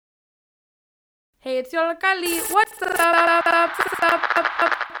Hey, it's your Kali. What's up?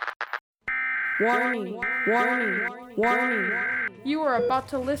 Warning, warning, warning. You are about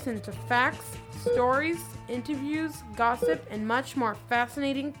to listen to facts, stories, interviews, gossip, and much more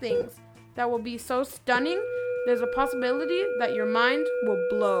fascinating things that will be so stunning, there's a possibility that your mind will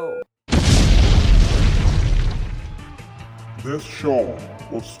blow. This show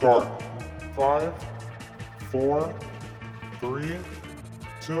will start 5, 4, 3,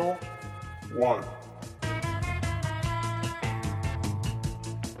 2, 1.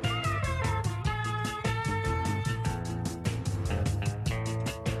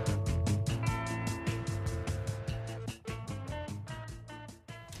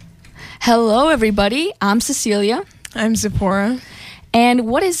 Hello, everybody. I'm Cecilia. I'm Zipporah. And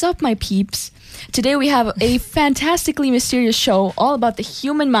what is up, my peeps? Today we have a fantastically mysterious show all about the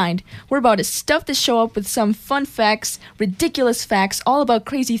human mind. We're about to stuff the show up with some fun facts, ridiculous facts, all about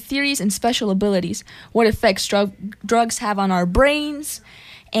crazy theories and special abilities, what effects drugs have on our brains,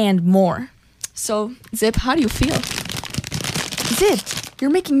 and more. So, Zip, how do you feel? Zip, you're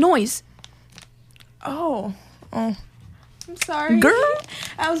making noise. Oh. I'm sorry. Girl.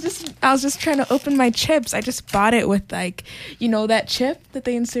 I was just trying to open my chips. I just bought it with that chip that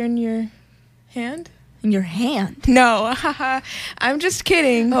they insert in your hand? In your hand? No, haha. I'm just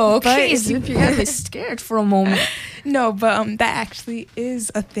kidding. Oh, okay. Zip, you're gonna be scared for a moment. No, but that actually is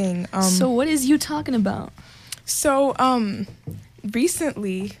a thing. So what is you talking about? So,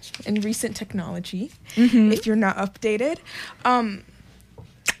 recently, in recent technology, if you're not updated,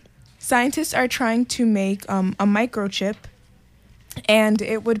 scientists are trying to make a microchip, and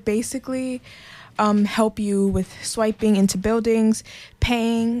it would basically help you with swiping into buildings,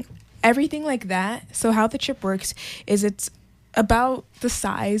 paying, everything like that. So how the chip works is it's about the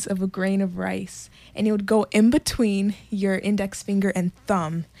size of a grain of rice, and it would go in between your index finger and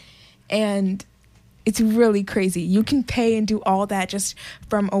thumb. And it's really crazy. You can pay and do all that just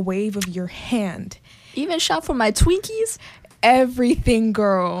from a wave of your hand. Even shop for my Twinkies? Everything,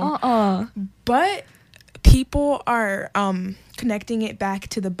 girl. But people are connecting it back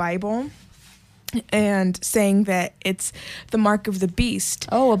to the Bible and saying that it's the mark of the beast.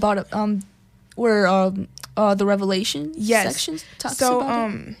 Oh, about where the Revelation section talks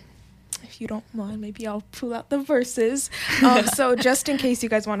about it? If you don't mind, maybe I'll pull out the verses. So just in case you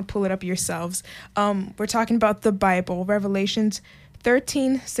guys want to pull it up yourselves, we're talking about the Bible, Revelations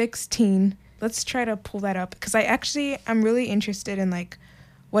 13:16. Let's try to pull that up because I'm really interested in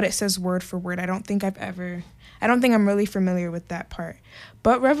what it says word for word. I don't think I'm really familiar with that part.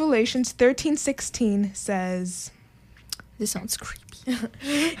 But Revelations 13:16 says, this sounds creepy.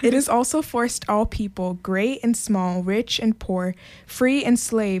 It is also forced all people, great and small, rich and poor, free and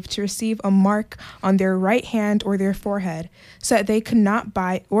slave, to receive a mark on their right hand or their forehead, so that they could not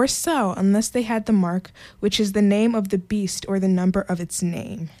buy or sell unless they had the mark, which is the name of the beast or the number of its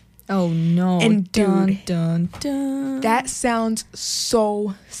name. Oh, no. And dude, dun, dun. That sounds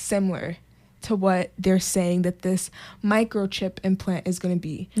so similar to what they're saying that this microchip implant is going to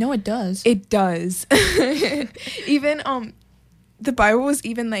be. No, it does. It does. Even the Bible was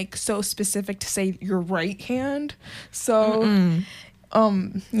even so specific to say your right hand. So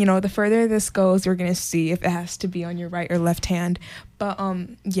the further this goes, you're going to see if it has to be on your right or left hand. But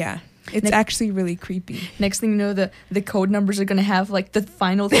yeah. It's actually really creepy. Next thing you know, the code numbers are going to have the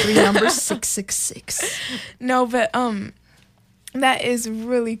final three numbers 666. No, but that is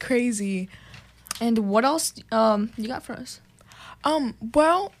really crazy. And what else you got for us?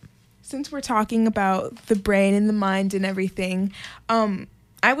 Well, since we're talking about the brain and the mind and everything,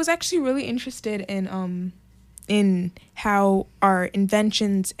 I was actually really interested in how our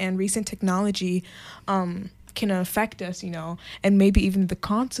inventions and recent technology can affect us, and maybe even the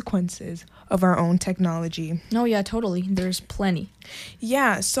consequences of our own technology. Oh, yeah, totally. There's plenty.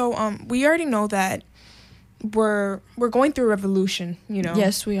 Yeah, so we already know that we're going through a revolution,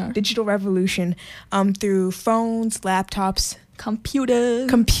 Yes, we are. Digital revolution, through phones, laptops,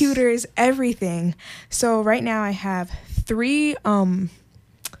 computers, everything. So right now I have three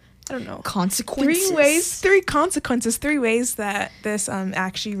consequences. Three ways that this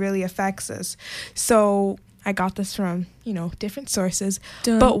actually really affects us. So I got this from, different sources.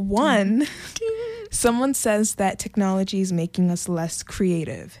 But one, someone says that technology is making us less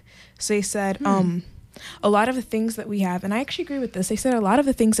creative. So they said, a lot of the things that we have, and I actually agree with this, they said a lot of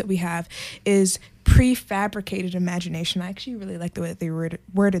the things that we have is prefabricated imagination. I actually really like the way that they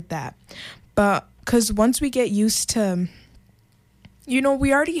worded that. But because once we get used to,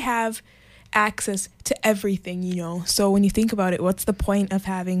 we already have access to everything, So when you think about it, what's the point of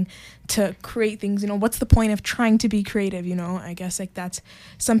having to create things? What's the point of trying to be creative? I guess that's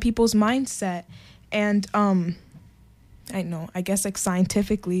some people's mindset. And I know, I guess like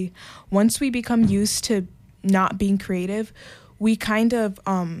scientifically, once we become used to not being creative, we kind of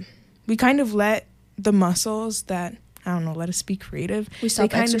let the muscles that, I don't know, let us be creative. We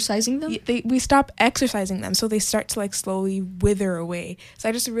stop exercising them? We stop exercising them, so they start to like slowly wither away. So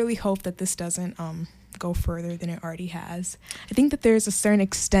I just really hope that this doesn't go further than it already has. I think that there's a certain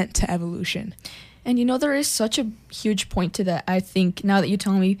extent to evolution. And you know, there is such a huge point to that, I think, now that you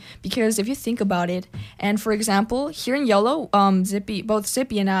tell me, because if you think about it, and for example, here in Yolo, both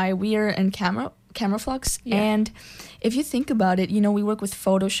Zippy and I, we are in Cameraflux, and if you think about it, you know, we work with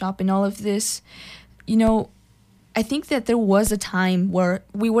Photoshop and all of this, you know, I think that there was a time where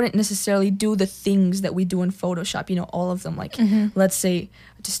we wouldn't necessarily do the things that we do in Photoshop, you know, all of them, like, let's say,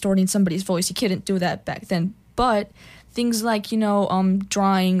 distorting somebody's voice, you couldn't do that back then, but things like, you know,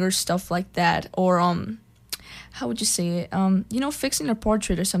 drawing or stuff like that, or how would you say it, you know, fixing a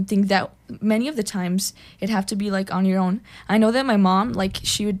portrait or something, that many of the times it'd have to be like on your own. I know that my mom, like,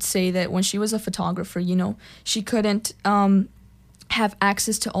 she would say that when she was a photographer, you know, she couldn't have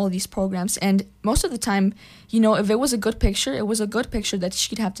access to all these programs, and most of the time, you know, if it was a good picture, it was a good picture that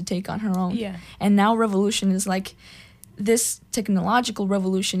she'd have to take on her own. And now revolution is like, this technological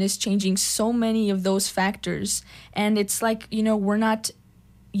revolution is changing so many of those factors, and it's like, you know, we're not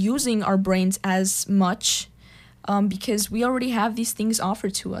using our brains as much because we already have these things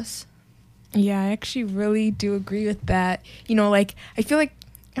offered to us. Yeah, I actually really do agree with that. You know, like, I feel like,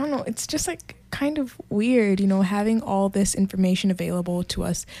 I don't know, it's just like kind of weird, you know, having all this information available to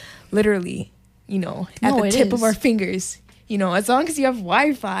us literally, you know, at the tip of our fingers. You know, as long as you have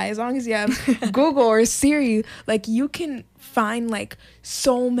Wi-Fi, as long as you have Google or Siri, like, you can find, like,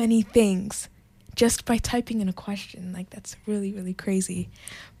 so many things just by typing in a question. Like, that's really, really crazy.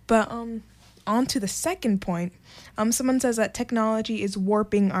 But on to the second point. Someone says that technology is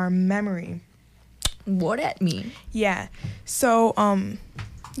warping our memory. What that mean? Yeah. So,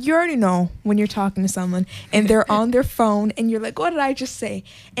 you already know when you're talking to someone and they're on their phone and you're like, what did I just say?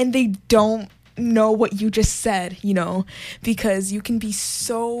 And they don't know what you just said, you know, because you can be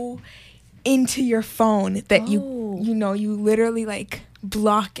so into your phone that you know, you literally like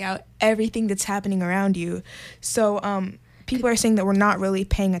block out everything that's happening around you. So people are saying that we're not really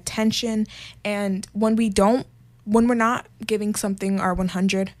paying attention, and when we're not giving something our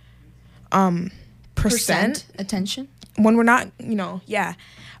 100 percent attention, when we're not, you know,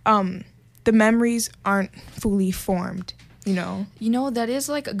 the memories aren't fully formed, you know. You know, that is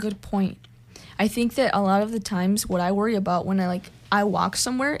like a good point. I think that a lot of the times what I worry about when I walk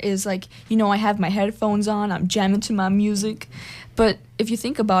somewhere is like, you know, I have my headphones on, I'm jamming to my music, but if you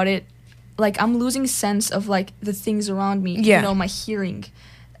think about it, like, I'm losing sense of like the things around me, you know, my hearing.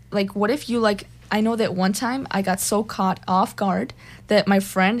 Like, what if you like, I know that one time I got so caught off guard that my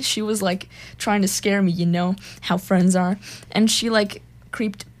friend, she was like trying to scare me, you know how friends are, and she like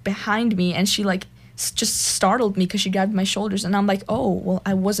creeped behind me and she like just startled me because she grabbed my shoulders, and I'm like, oh, well,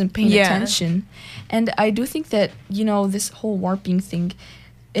 I wasn't paying attention. And I do think that, you know, this whole warping thing,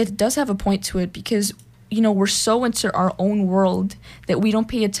 it does have a point to it, because, you know, we're so into our own world that we don't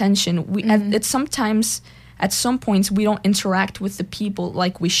pay attention. We at sometimes, at some points, we don't interact with the people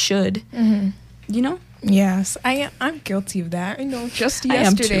like we should, you know? Yes, I'm guilty of that. I know, just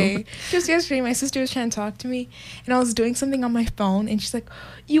yesterday, my sister was trying to talk to me, and I was doing something on my phone, and she's like,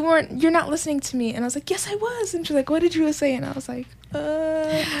 you're not listening to me. And I was like, yes, I was. And she's like, what did you say? And I was like,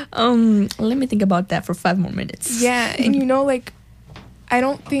 let me think about that for 5 more minutes. Yeah, and you know, like, I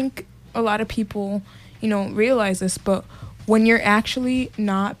don't think a lot of people, you know, realize this, but when you're actually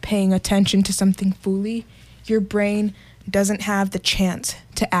not paying attention to something fully, your brain doesn't have the chance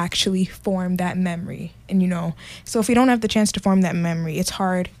to actually form that memory. And, you know, so if you don't have the chance to form that memory, it's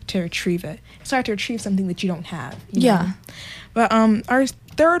hard to retrieve it. It's hard to retrieve something that you don't have. You know? But our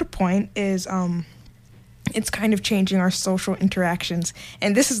third point is it's kind of changing our social interactions.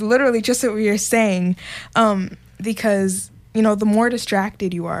 And this is literally just what we were saying, because, you know, the more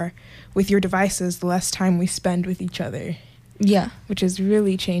distracted you are with your devices, the less time we spend with each other. Yeah. Which is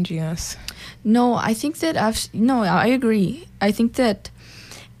really changing us. No, I think that I agree. I think that,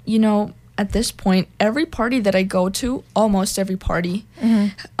 you know, at this point, every party that I go to, almost every party,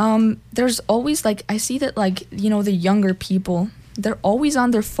 there's always, like, I see that, like, you know, the younger people, they're always on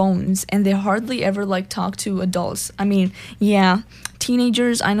their phones, and they hardly ever, like, talk to adults. I mean, yeah,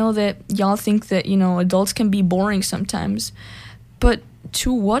 teenagers, I know that y'all think that, you know, adults can be boring sometimes, but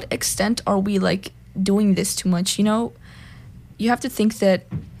to what extent are we, like, doing this too much, you know? You have to think that,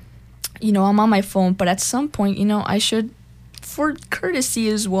 you know, I'm on my phone, but at some point, you know, I should, for courtesy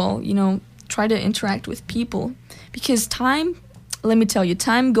as well, you know, try to interact with people, because time, let me tell you,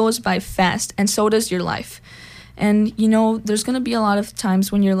 time goes by fast, and so does your life. And, you know, there's going to be a lot of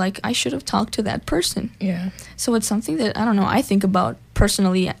times when you're like, I should have talked to that person. Yeah. So it's something that, I don't know, I think about.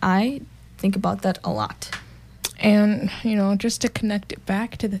 Personally, I think about that a lot. And, you know, just to connect it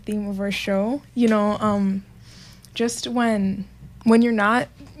back to the theme of our show, you know, just when you're not,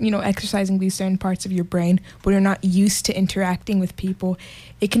 you know, exercising these certain parts of your brain, when you're not used to interacting with people,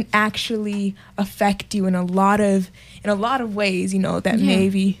 it can actually affect you in a lot of ways, you know, that may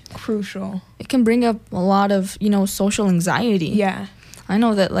be crucial. It can bring up a lot of, you know, social anxiety. Yeah. I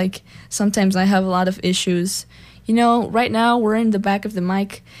know that, like, sometimes I have a lot of issues. You know, right now we're in the back of the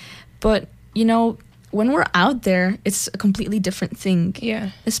mic, but, you know, when we're out there, it's a completely different thing.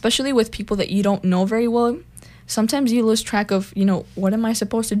 Yeah. Especially with people that you don't know very well. Sometimes you lose track of, you know, what am I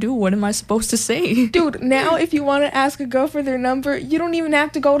supposed to do? What am I supposed to say? Dude, now if you want to ask a girl for their number, you don't even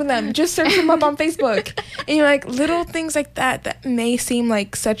have to go to them. Just search them up on Facebook. And you're like, little things like that may seem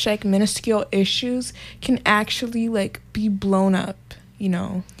like such like minuscule issues can actually like be blown up, you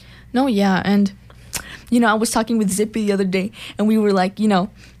know? No, yeah. And, you know, I was talking with Zippy the other day, and we were like, you know,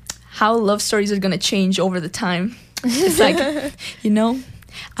 how love stories are going to change over the time. It's like, you know,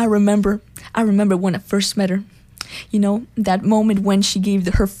 I remember when I first met her. You know, that moment when she gave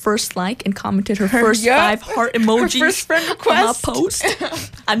her first like and commented her first 5 heart emojis her first friend request. on my post.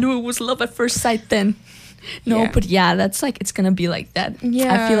 I knew it was love at first sight then. No, Yeah. but yeah, that's like, it's gonna be like that.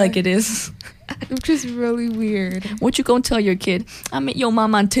 Yeah. I feel like it is. Which is really weird. What you gonna tell your kid? I met your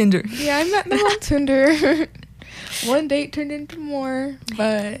mom on Tinder. Yeah, I met them on Tinder. One date turned into more,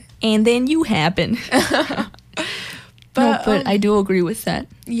 but... And then you happen. But I do agree with that.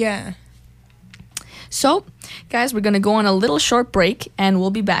 Yeah. So, guys, we're going to go on a little short break, and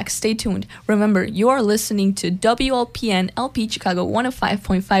we'll be back. Stay tuned. Remember, you are listening to WLPN LP Chicago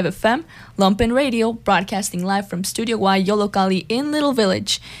 105.5 FM, Lumpen Radio, broadcasting live from Studio Y Yollocalli in Little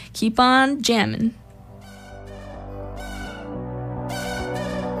Village. Keep on jamming.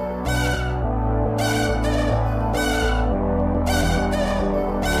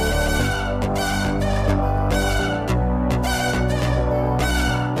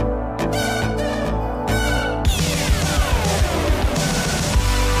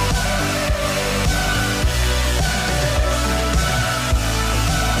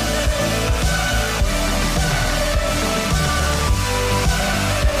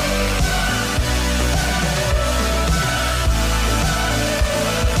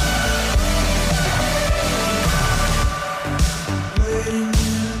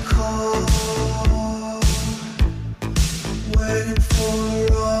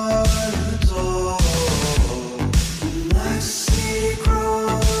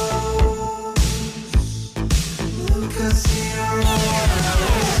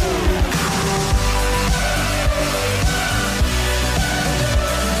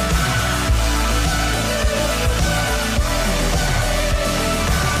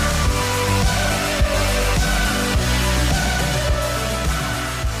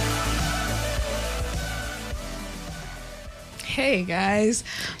 Hey guys,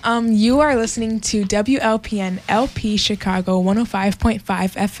 you are listening to WLPN LP Chicago 105.5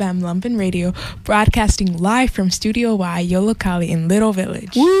 FM Lumpen Radio, broadcasting live from Studio Y Yollocalli in Little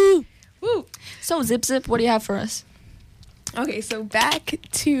Village. Woo! Woo! So, Zip Zip, what do you have for us? Okay, so back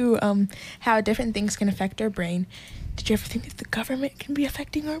to how different things can affect our brain. Did you ever think that the government can be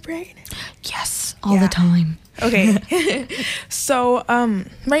affecting our brain? Yes, all the time. Okay. So,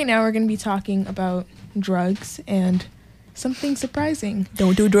 right now we're going to be talking about drugs and something surprising.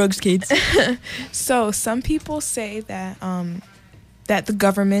 Don't do drugs, kids. So, some people say that that the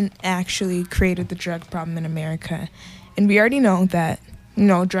government actually created the drug problem in America. And we already know that, you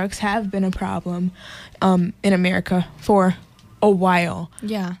know, drugs have been a problem in America for a while.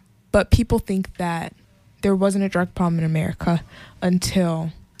 Yeah. But people think that there wasn't a drug problem in America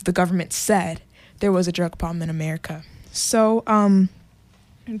until the government said there was a drug problem in America. So,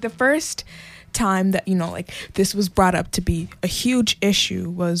 the first time that, you know, like, this was brought up to be a huge issue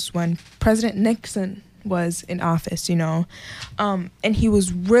was when President Nixon was in office, you know, and he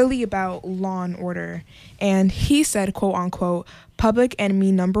was really about law and order. And he said, quote unquote, public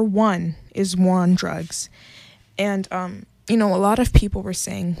enemy number one is war on drugs. And, you know, a lot of people were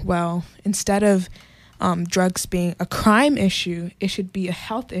saying, well, instead of drugs being a crime issue, it should be a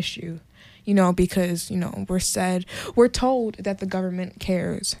health issue, you know, because, you know, we're told that the government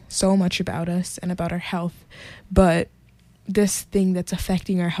cares so much about us and about our health, but this thing that's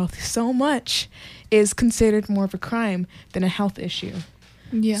affecting our health so much is considered more of a crime than a health issue.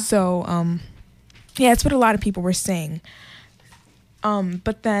 Yeah. So, yeah, it's what a lot of people were saying.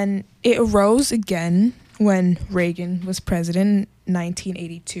 But then it arose again when Reagan was president in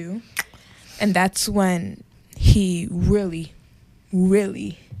 1982. And that's when he really,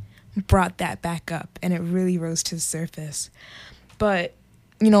 really brought that back up, and it really rose to the surface. But,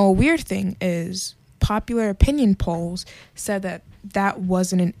 a weird thing is popular opinion polls said that that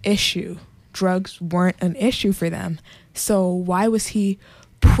wasn't an issue. Drugs weren't an issue for them. So why was he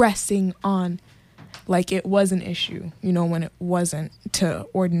pressing on like it was an issue, when it wasn't to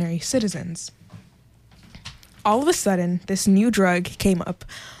ordinary citizens? All of a sudden, this new drug came up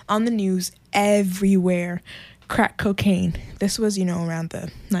on the news everywhere. Crack cocaine. This was, around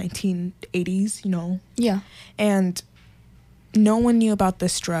the 1980s, Yeah. And no one knew about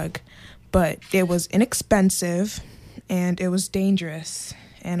this drug, but it was inexpensive and it was dangerous.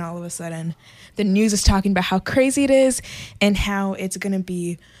 And all of a sudden, the news is talking about how crazy it is and how it's going to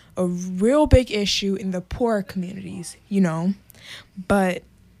be a real big issue in the poorer communities, But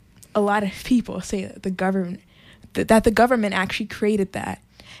a lot of people say that the government actually created that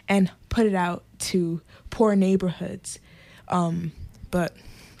and put it out to poor neighborhoods. But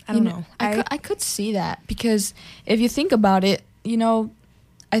I don't know. I could see that, because if you think about it,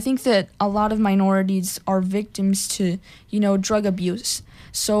 I think that a lot of minorities are victims to, drug abuse.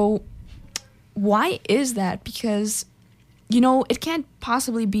 So why is that? Because, it can't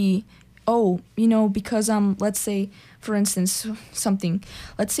possibly be, because let's say, for instance, something.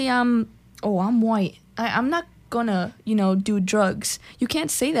 Let's say I'm white. I'm not gonna, do drugs. You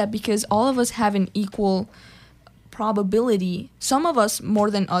can't say that, because all of us have an equal probability. Some of us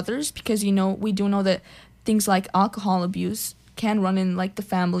more than others, because, we do know that things like alcohol abuse can run in, like, the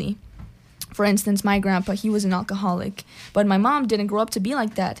family. For instance, my grandpa, he was an alcoholic, but my mom didn't grow up to be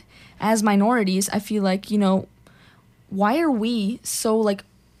like that. As minorities, I feel like, why are we so, like,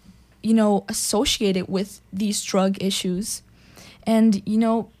 associated with these drug issues? And,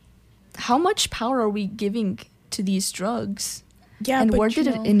 how much power are we giving to these drugs? Yeah, and but where did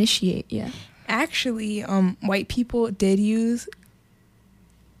it initiate? Yeah. Actually, white people did use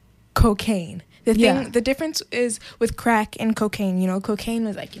cocaine. The difference is with crack and cocaine. Cocaine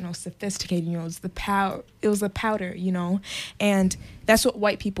was like, sophisticated. It was the powder. And that's what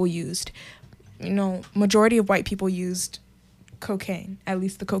white people used. Majority of white people used cocaine, at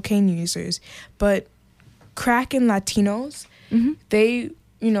least the cocaine users. But crack and Latinos, they,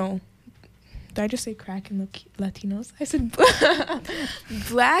 did I just say crack and Latinos? I said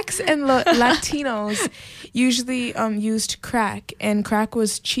blacks and Latinos usually used crack, and crack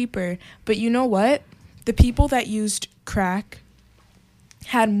was cheaper. But you know what? The people that used crack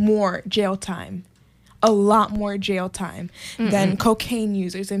had more jail time, a lot more jail time than cocaine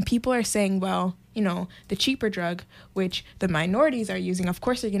users. And people are saying, well, the cheaper drug, which the minorities are using, of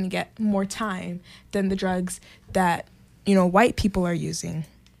course they're going to get more time than the drugs that, white people are using.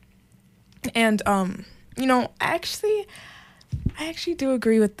 And, I actually do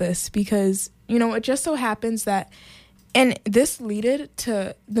agree with this, because, it just so happens that, and this led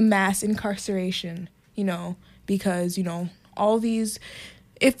to the mass incarceration, because, all these,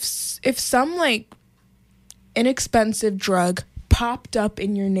 if some, like, inexpensive drug popped up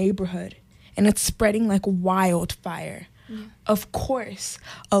in your neighborhood and it's spreading like wildfire, of course,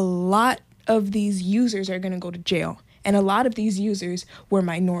 a lot of these users are going to go to jail. And a lot of these users were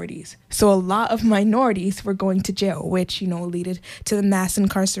minorities. So a lot of minorities were going to jail, which, led to the mass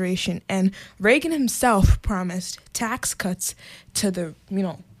incarceration. And Reagan himself promised tax cuts to the,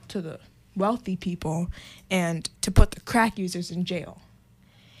 to the wealthy people and to put the crack users in jail.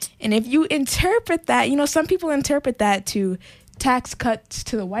 And if you interpret that, some people interpret that to tax cuts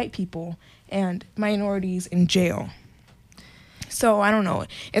to the white people and minorities in jail. So, I don't know.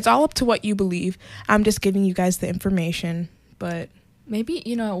 It's all up to what you believe. I'm just giving you guys the information, but... Maybe,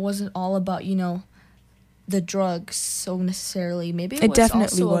 it wasn't all about, the drugs so necessarily. Maybe it was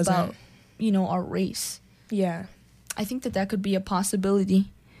definitely also wasn't about, our race. Yeah. I think that could be a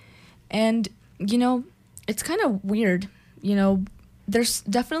possibility. And, it's kind of weird. There's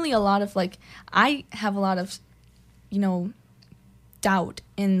definitely a lot of, like... I have a lot of, doubt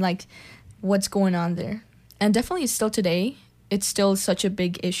in, like, what's going on there. And definitely still today... It's still such a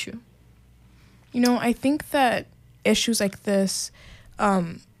big issue. I think that issues like this,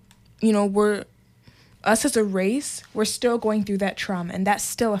 us as a race, we're still going through that trauma, and that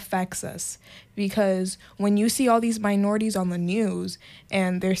still affects us. Because when you see all these minorities on the news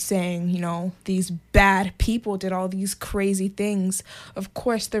and they're saying, these bad people did all these crazy things, of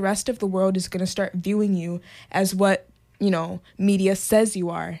course, the rest of the world is going to start viewing you as what, media says you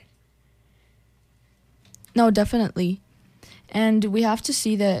are. No, definitely. And we have to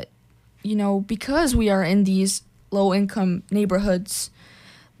see that, because we are in these low-income neighborhoods,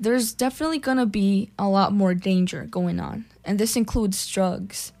 there's definitely gonna be a lot more danger going on, and this includes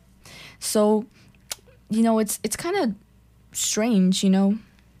drugs. So, it's kind of strange,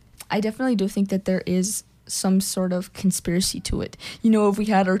 I definitely do think that there is some sort of conspiracy to it. If we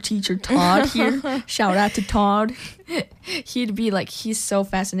had our teacher Todd here, shout out to Todd, he'd be like, he's so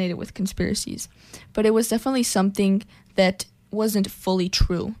fascinated with conspiracies. But it was definitely something that wasn't fully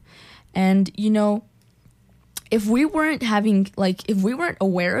true. And, if we weren't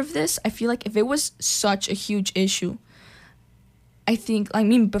aware of this, I feel like if it was such a huge issue,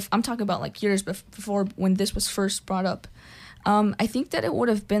 I'm talking about like years before when this was first brought up, I think that it would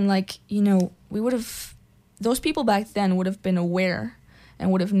have been like, those people back then would have been aware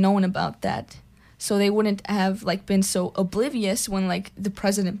and would have known about that. So they wouldn't have like been so oblivious when like the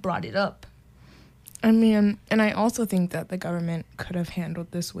president brought it up. And I also think that the government could have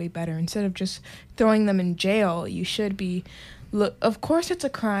handled this way better. Instead of just throwing them in jail, you should be... of course it's a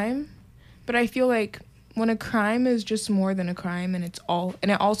crime, but I feel like when a crime is just more than a crime and it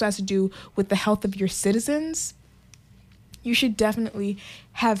also has to do with the health of your citizens, you should definitely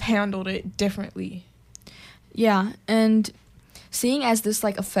have handled it differently. Yeah, and seeing as this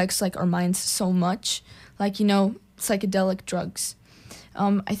like affects like our minds so much, like, psychedelic drugs,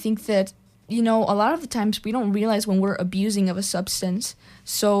 I think that a lot of the times we don't realize when we're abusing of a substance.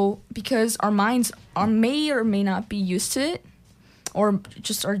 So because our minds may or may not be used to it, or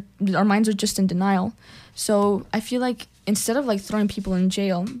just our minds are just in denial. So I feel like instead of like throwing people in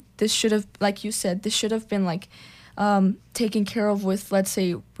jail, this should have, like you said, been like taken care of with, let's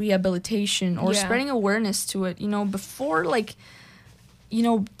say, rehabilitation or spreading awareness to it, before like,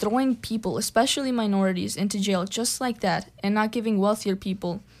 throwing people, especially minorities, into jail just like that and not giving wealthier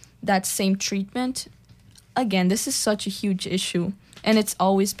people that same treatment. Again, this is such a huge issue, and it's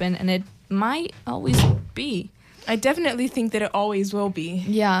always been, and it might always be. I definitely think that it always will be.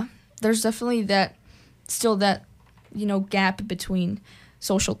 Yeah, there's definitely that gap between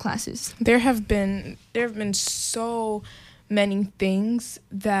social classes. There have been so many things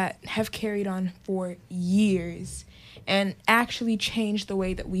that have carried on for years and actually changed the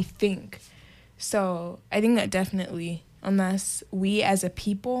way that we think. So I think that definitely, unless we as a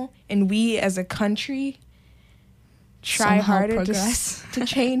people and we as a country try harder to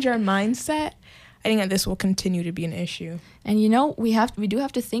change our mindset, I think that this will continue to be an issue. And we do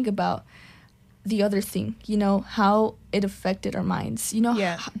have to think about the other thing, how it affected our minds.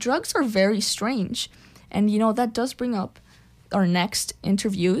 Drugs are very strange, and that does bring up our next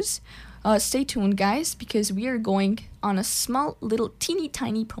interviews. Stay tuned, guys, because we are going on a small little teeny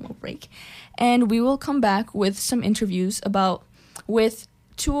tiny promo break, and we will come back with some interviews with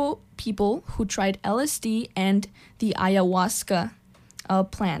two people who tried LSD and the ayahuasca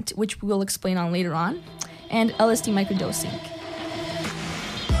plant, which we will explain on later on, and LSD microdosing.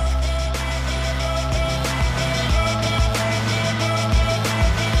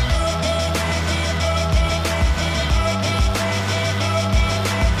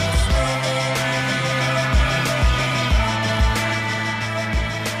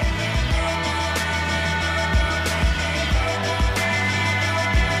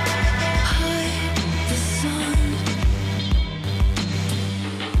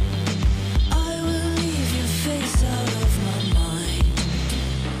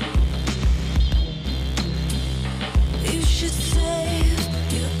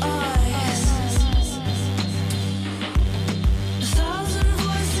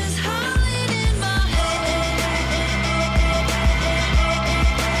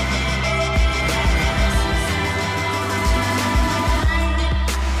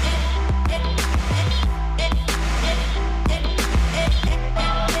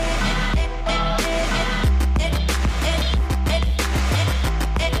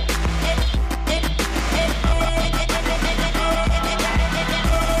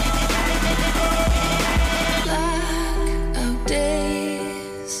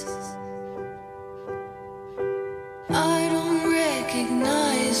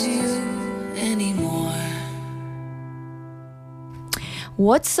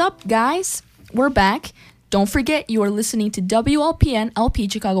 What's up, guys? We're back. Don't forget, you are listening to WLPN LP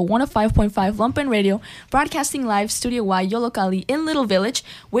Chicago 105.5 Lumpen Radio, broadcasting live studio-wide Yollocalli in Little Village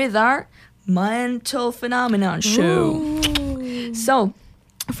with our Mental Phenomenon show. Ooh. So,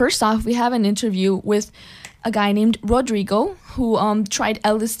 first off, we have an interview with a guy named Rodrigo who tried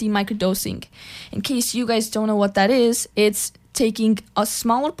LSD microdosing. In case you guys don't know what that is, it's taking a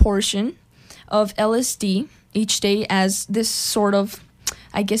smaller portion of LSD each day as this sort of,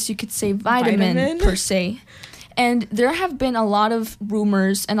 I guess you could say, vitamin per se. And there have been a lot of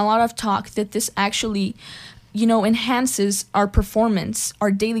rumors and a lot of talk that this actually enhances our performance,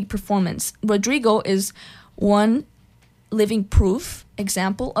 our daily performance. Rodrigo is one living proof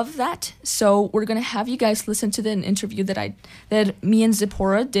example of that. So we're gonna have you guys listen to the interview that me and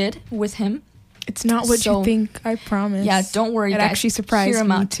Zipporah did with him. It's not what you think, I promise. Yeah, don't worry, it guys. It actually surprised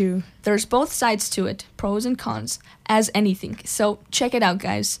me too. There's both sides to it, pros and cons, as anything. So check it out,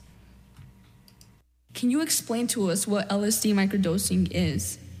 guys. Can you explain to us what LSD microdosing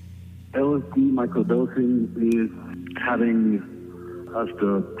is? LSD microdosing is having, as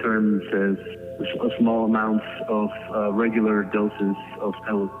the term says, a small amounts of regular doses of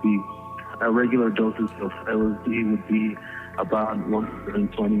LSD. Regular doses of LSD would be about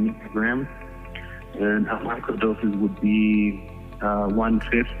 120 micrograms, and a microdosage would be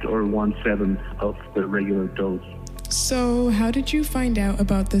 1/5 or 1/7 of the regular dose. So how did you find out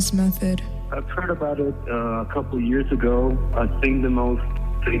about this method? I've heard about it a couple of years ago. I think the most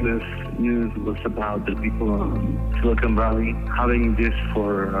famous news was about the people in Silicon Valley having this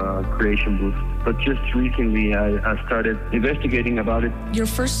for creation boost. But just recently I started investigating about it. Your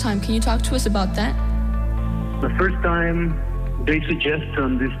first time, can you talk to us about that? The first time, they suggest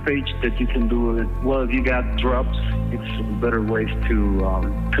on this page that you can do it. Well, if you got drops, it's better ways to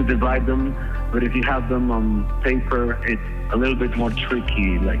divide them. But if you have them on paper, it's a little bit more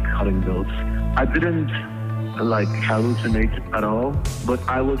tricky, like cutting those. I didn't hallucinate at all, but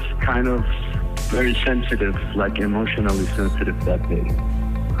I was kind of very sensitive, like emotionally sensitive that day.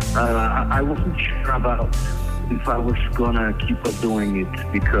 I wasn't sure about if I was gonna keep up doing it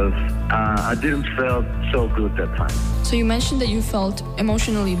because I didn't feel so good that time. So you mentioned that you felt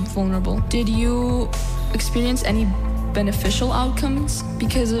emotionally vulnerable. Did you experience any beneficial outcomes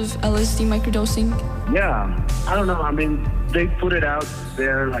because of LSD microdosing? Yeah, I don't know. I mean, they put it out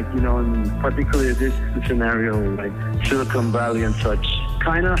there, in particularly this scenario, like Silicon Valley and such,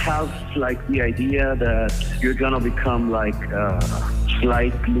 kind of have the idea that you're gonna become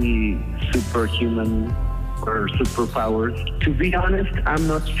slightly superhuman or superpowers. To be honest, I'm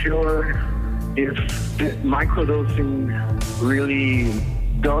not sure if microdosing really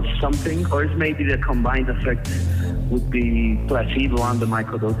does something, or if maybe the combined effect would be placebo and the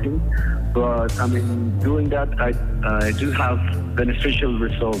microdosing. But I mean, doing that, I do have beneficial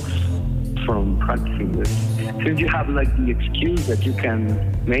results from practicing this. Since you have the excuse that you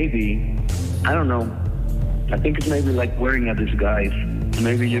can maybe, I don't know, I think it's maybe like wearing a disguise.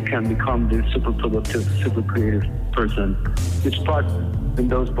 Maybe you can become this super productive, super creative person. It's part in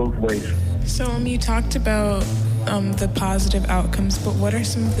those both ways. So you talked about the positive outcomes, but what are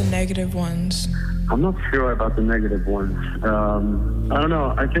some of the negative ones? I'm not sure about the negative ones. I don't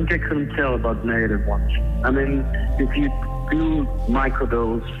know. I think I couldn't tell about negative ones. I mean, if you do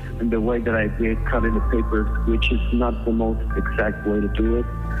microdose in the way that I did, cutting the papers, which is not the most exact way to do it,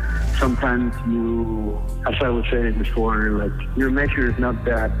 sometimes you, as I was saying before, your measure is not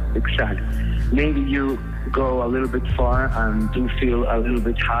that exact. Maybe you go a little bit far and do feel a little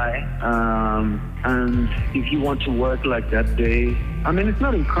bit high. And if you want to work like that day, I mean, it's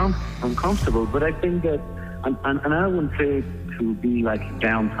not uncomfortable, but I think that, and I wouldn't say to be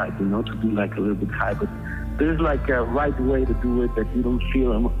down type, to be a little bit high, but there's a right way to do it that you don't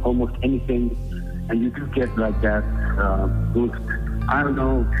feel almost anything, and you do get that boost. I don't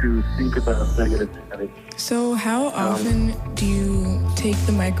know to think about negative things. So how often do you take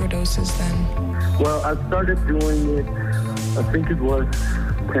the microdoses then? Well, I started doing it, I think it was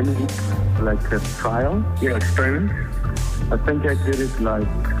 10 weeks, a trial, experiment. I think I did it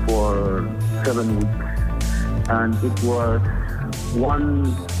for 7 weeks. And it was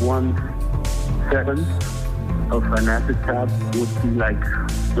 1/7 of an acid tab would be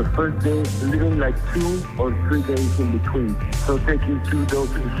the first day, leaving 2 or 3 days in between. So taking 2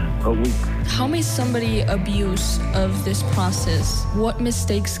 doses a week. How may somebody abuse of this process? What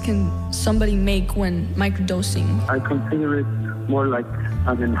mistakes can somebody make when microdosing? I consider it more like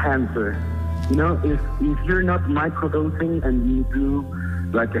an enhancer. If you're not microdosing and you do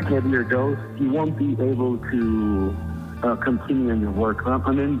a heavier dose, you won't be able to continue in your work.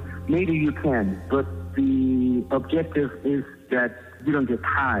 I mean, maybe you can, but the objective is that you don't get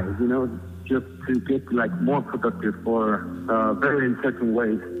high, just to get more productive or very in certain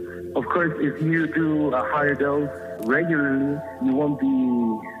ways. Of course, if you do a higher dose regularly, you won't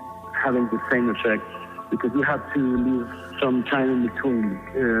be having the same effect because you have to leave some time in between.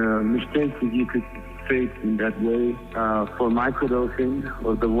 Mistakes, if you could say it in that way, for microdosing,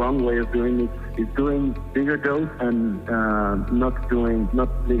 or the wrong way of doing it, is doing bigger dose and not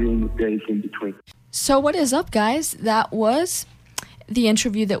leaving days in between. So what is up, guys? That was the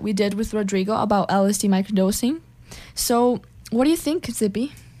interview that we did with Rodrigo about LSD microdosing. So what do you think,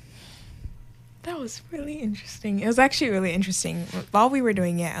 Zippy? That was really interesting. It was actually really interesting. While we were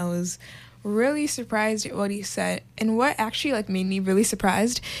doing it, I was really surprised at what he said. And what actually like made me really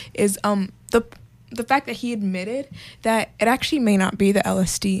surprised is the fact that he admitted that it actually may not be the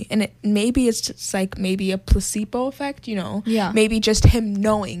LSD, and maybe it's just like maybe a placebo effect, you know? Yeah. Maybe just him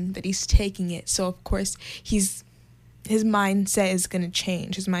knowing that he's taking it. So of course his mindset is going to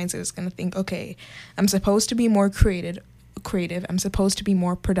change. His mindset is going to think, okay, I'm supposed to be more creative. I'm supposed to be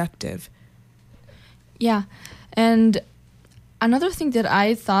more productive. Yeah. And another thing that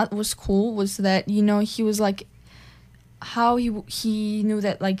I thought was cool was that, you know, he was like, how he knew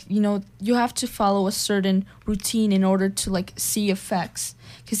that, like, you know, you have to follow a certain routine in order to, like, see effects.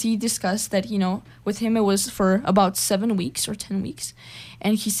 Because he discussed that, you know, with him it was for about 7 weeks or 10 weeks.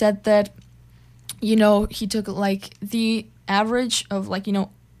 And he said that, you know, he took, like, the average of, like, you know,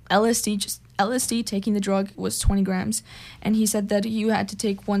 LSD, taking the drug, was 20 grams. And he said that you had to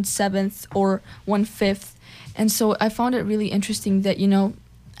take 1/7 or 1/5. And so I found it really interesting that, you know,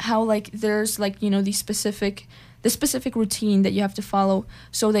 how, like, there's, like, you know, the specific routine that you have to follow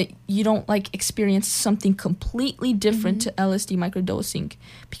so that you don't, like, experience something completely different to LSD microdosing.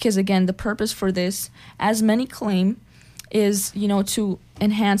 Because, again, the purpose for this, as many claim, is, you know, to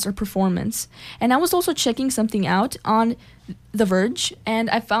enhance our performance. And I was also checking something out on The Verge, and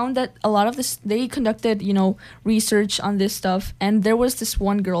I found that a lot of this, they conducted, you know, research on this stuff, and there was this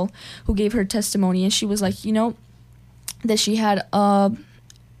one girl who gave her testimony, and she was like, you know, that she had an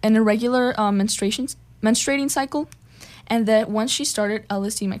irregular menstruating cycle, and that once she started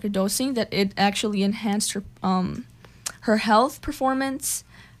LSD microdosing, that it actually enhanced her health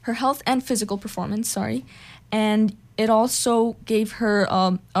and physical performance, and it also gave her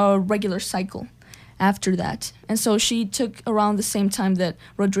a regular cycle after that. And so she took around the same time that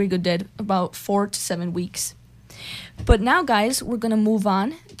Rodrigo did, about 4 to 7 weeks. But now, guys, we're going to move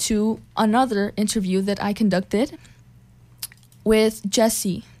on to another interview that I conducted with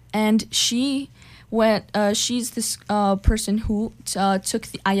Jessie. And she's this person who took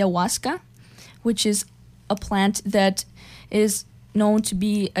the ayahuasca, which is a plant that is known to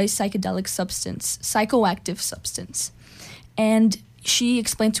be a psychedelic substance, psychoactive substance. And she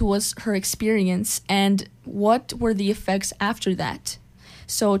explained to us her experience and what were the effects after that.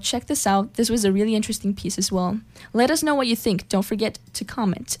 So check this out. This was a really interesting piece as well. Let us know what you think. Don't forget to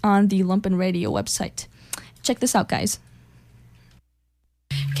comment on the Lumpen Radio website. Check this out, guys.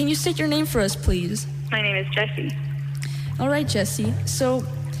 Can you state your name for us, please? My name is Jessie. All right, Jessie. So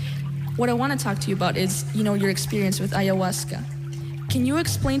what I want to talk to you about is, you know, your experience with ayahuasca. Can you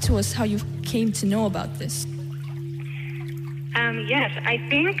explain to us how you came to know about this? Yes, I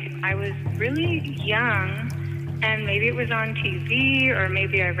think I was really young, and maybe it was on TV, or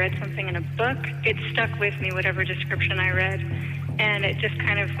maybe I read something in a book. It stuck with me, whatever description I read, and it just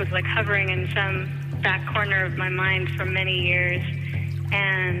kind of was like hovering in some back corner of my mind for many years.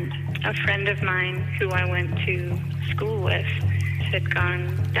 And a friend of mine who I went to school with had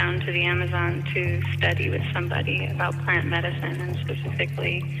gone down to the Amazon to study with somebody about plant medicine, and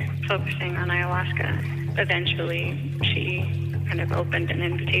specifically focusing on ayahuasca. Eventually, she kind of opened an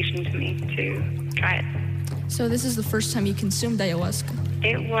invitation to me to try it. So this is the first time you consumed ayahuasca?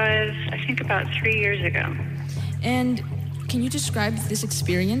 It was, I think, about 3 years ago. And can you describe this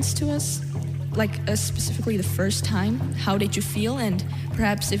experience to us? Like, specifically the first time? How did you feel? And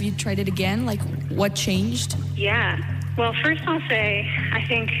perhaps if you tried it again, like, what changed? Yeah. Well, first I'll say, I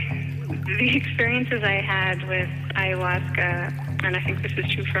think the experiences I had with ayahuasca, and I think this is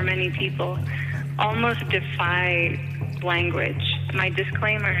true for many people, almost defy language. My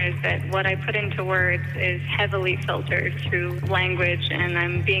disclaimer is that what I put into words is heavily filtered through language, and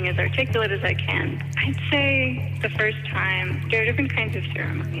I'm being as articulate as I can. I'd say the first time, there are different kinds of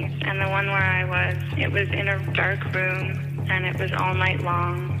ceremonies, and the one where I was, it was in a dark room, and it was all night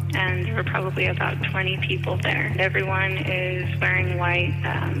long, and there were probably about 20 people there. Everyone is wearing white,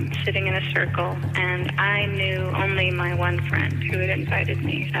 sitting in a circle, and I knew only my one friend who had invited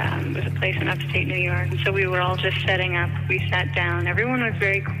me. It was a place in upstate New York, and so we were all just setting up. We sat down. Everyone was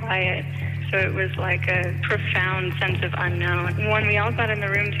very quiet, so it was like a profound sense of unknown. When we all got in the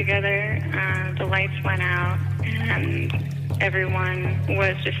room together, the lights went out, and everyone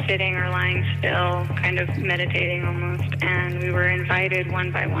was just sitting or lying still, kind of meditating almost, and we were invited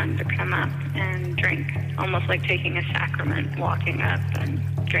one by one to come up and drink, almost like taking a sacrament, walking up and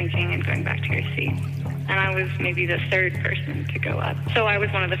drinking and going back to your seat. And I was maybe the third person to go up. So I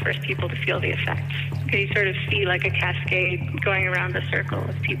was one of the first people to feel the effects. Because you sort of see like a cascade going around the circle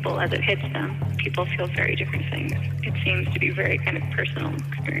of people as it hits them. People feel very different things. It seems to be very kind of personal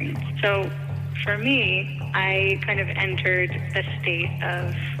experience. So for me, I kind of entered a state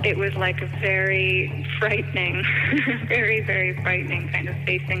of, it was like a very frightening, very, very frightening kind of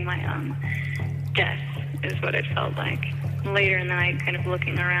facing my own death is what it felt like. Later in the night, kind of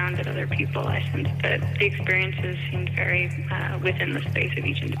looking around at other people, I sensed that the experiences seemed very within the space of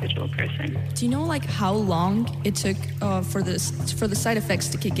each individual person. Do you know like how long it took for the side effects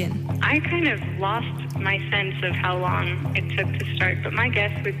to kick in? I kind of lost my sense of how long it took to start, but my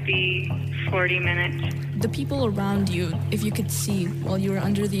guess would be 40 minutes. The people around you, if you could see while you were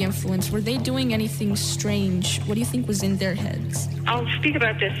under the influence, were they doing anything strange? What do you think was in their heads? I'll speak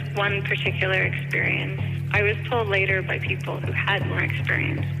about this one particular experience. I was told later by people who had more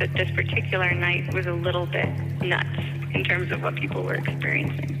experience that this particular night was a little bit nuts in terms of what people were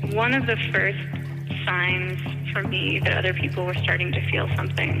experiencing. One of the first signs for me that other people were starting to feel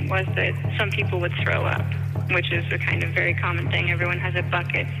something was that some people would throw up, which is a kind of very common thing. Everyone has a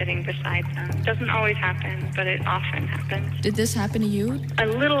bucket sitting beside them. It doesn't always happen, but it often happens. Did this happen to you? A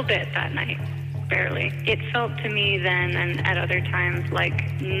little bit that night. Barely. It felt to me then and at other times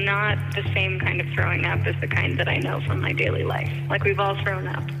like not the same kind of throwing up as the kind that I know from my daily life. Like we've all thrown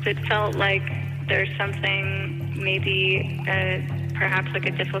up. It felt like there's something, maybe perhaps like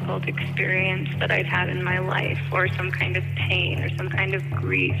a difficult experience that I'd had in my life, or some kind of pain, or some kind of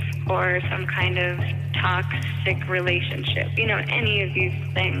grief, or some kind of toxic relationship. You know, any of these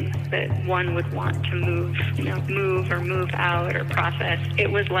things that one would want to move out or process.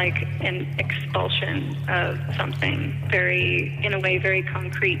 It was like an expulsion of something very, in a way, very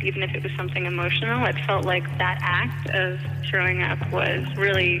concrete. Even if it was something emotional, it felt like that act of throwing up was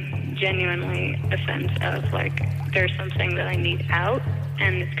really genuinely a sense of like, there's something that I need out,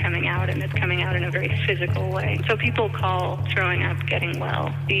 and it's coming out, and it's coming out in a very physical way. So people call throwing up getting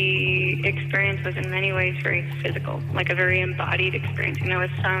well. The experience was in many ways very physical, like a very embodied experience. You know,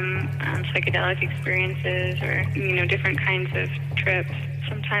 with some psychedelic experiences or, you know, different kinds of trips,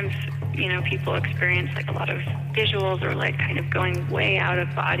 sometimes, you know, people experience like a lot of visuals or like kind of going way out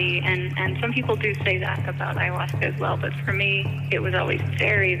of body. And some people do say that about ayahuasca as well. But for me, it was always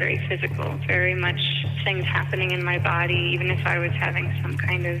very, very physical, very much things happening in my body. Even if I was having some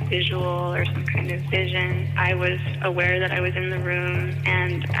kind of visual or some kind of vision, I was aware that I was in the room,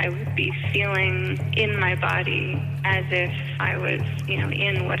 and I would be feeling in my body as if I was, you know,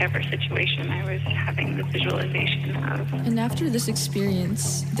 in whatever situation I was having the visualization of. And after this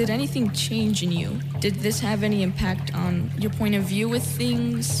experience, did anything change in you? Did this have any impact on your point of view with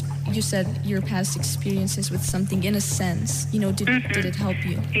things? You said your past experiences with something, in a sense, you know, did it help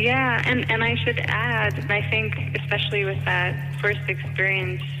you? Yeah, and I should add, I think especially with that first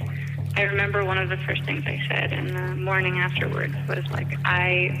experience, I remember one of the first things I said in the morning afterwards was like,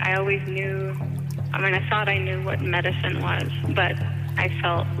 I always knew, I mean, I thought I knew what medicine was, but I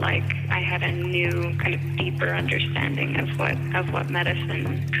felt like I had a new kind of deeper understanding of what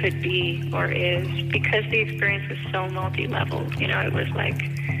medicine could be or is, because the experience was so multi-level. You know, it was like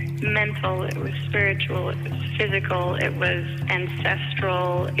mental, it was spiritual, it was physical, it was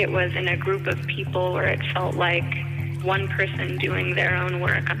ancestral, it was in a group of people where it felt like one person doing their own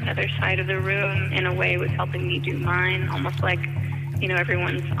work on the other side of the room in a way was helping me do mine, almost like, you know,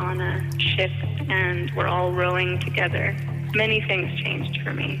 everyone's on a ship and we're all rowing together. Many things changed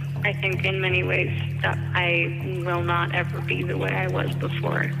for me. I think in many ways that I will not ever be the way I was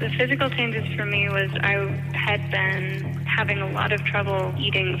before. The physical changes for me was I had been having a lot of trouble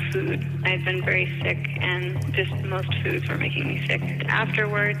eating food. I had been very sick, and just most foods were making me sick.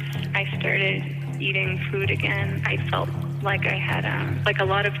 Afterwards, I started eating food again. I felt like I had like a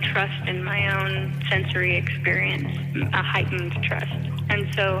lot of trust in my own sensory experience, a heightened trust. And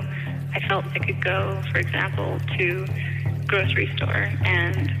so I felt I could go, for example, to grocery store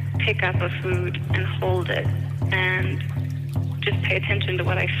and pick up a food and hold it and just pay attention to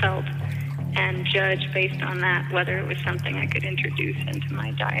what I felt and judge based on that whether it was something I could introduce into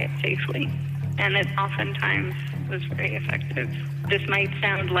my diet safely. And it oftentimes was very effective. This might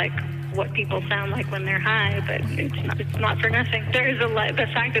sound like what people sound like when they're high, but it's not for nothing. The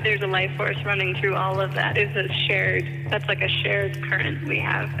fact that there's a life force running through all of that is that's like a shared current we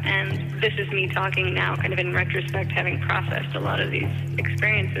have. And this is me talking now kind of in retrospect, having processed a lot of these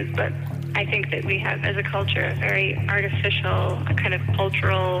experiences, but I think that we have, as a culture, a very artificial, a kind of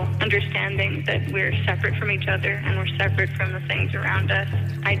cultural understanding that we're separate from each other and we're separate from the things around us.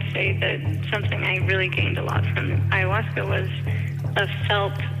 I'd say that something I really gained a lot from ayahuasca was a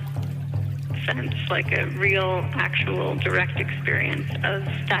felt sense, like a real, actual, direct experience of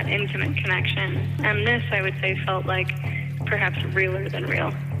that intimate connection. And this, I would say, felt like perhaps realer than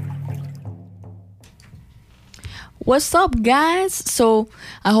real. What's up, guys? So,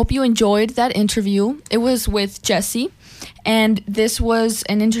 I hope you enjoyed that interview. It was with Jessie, and this was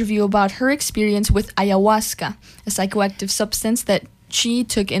an interview about her experience with ayahuasca, a psychoactive substance that she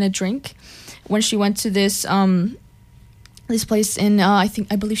took in a drink when she went to this place in I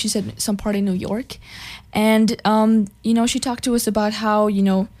believe she said some part in New York. And she talked to us about how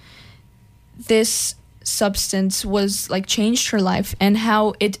this substance was like changed her life, and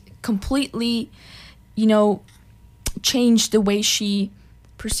how it completely changed the way she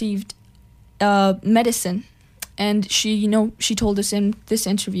perceived medicine. And she told us in this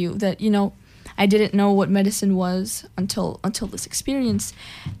interview that I didn't know what medicine was until this experience.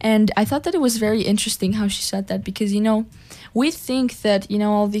 And I thought that it was very interesting how she said that, because we think that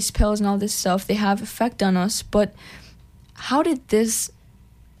all these pills and all this stuff, they have effect on us, but how did this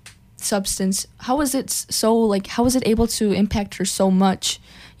substance, how was it able to impact her so much,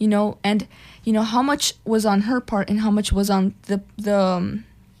 and how much was on her part and how much was on the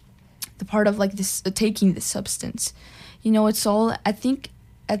part of like this taking this substance. It's all, I think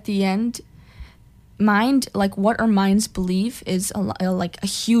at the end, mind, like what our minds believe is a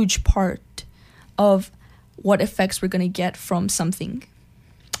huge part of what effects we're going to get from something.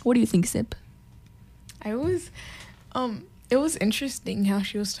 What do you think, Zip? It was interesting how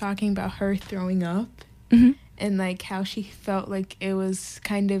she was talking about her throwing up, and like how she felt like it was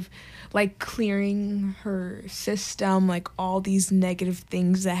kind of like clearing her system, like all these negative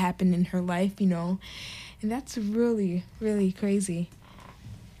things that happened in her life, and that's really, really crazy.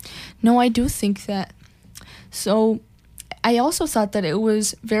 No, I do think that. So I also thought that it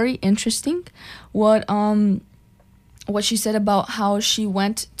was very interesting what she said about how she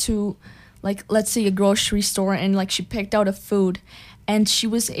went to, like, let's say a grocery store, and like she picked out a food, and she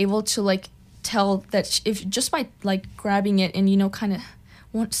was able to like tell that if just by like grabbing it and kind of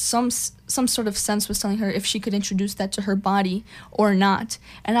some sort of sense was telling her if she could introduce that to her body or not.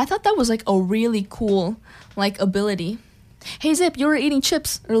 And I thought that was like a really cool like ability. Hey Zip, you were eating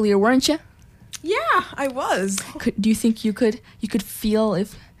chips earlier, weren't you? Yeah, I was. Do you think you could feel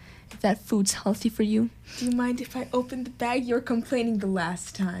if that food's healthy for you? Do you mind if I open the bag? You were complaining the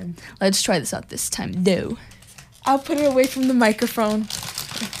last time. Let's try this out this time, though. I'll put it away from the microphone.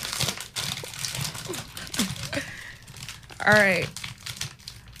 All right.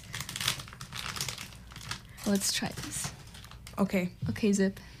 Let's try this. Okay. Okay,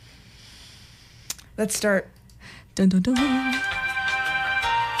 Zip. Let's start. Dun, dun, dun. Are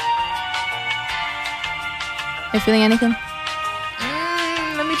you feeling anything?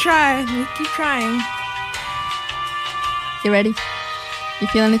 Let me try. Let me keep trying. You ready? You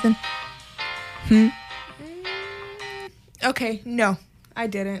feel anything? Okay, no, I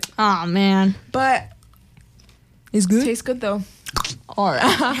didn't. Aw, man. But it's good? Tastes good, though. All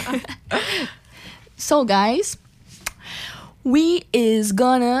right. So, guys, we is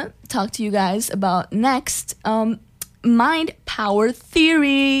gonna talk to you guys about next mind power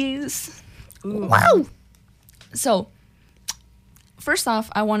theories. Ooh. Wow. So, first off,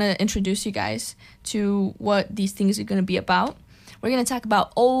 I want to introduce you guys to what these things are going to be about. We're going to talk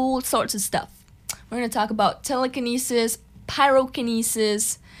about all sorts of stuff. We're going to talk about telekinesis,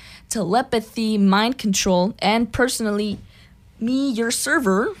 pyrokinesis, telepathy, mind control, and personally, me, your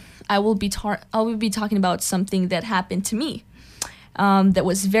server, I will be talking about something that happened to me that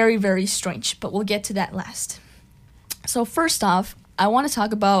was very, very strange, but we'll get to that last. So first off, I want to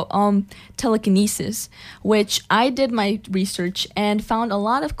talk about telekinesis, which I did my research and found a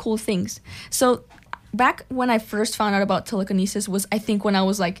lot of cool things. So back when I first found out about telekinesis was, I think, when I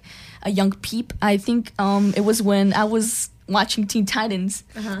was like a young peep. I think it was when I was watching Teen Titans.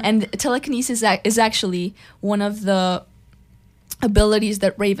 And telekinesis is actually one of the abilities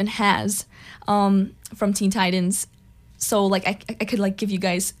that Raven has from Teen Titans. So like I could like give you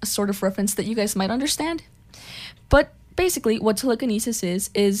guys a sort of reference that you guys might understand. But basically, what telekinesis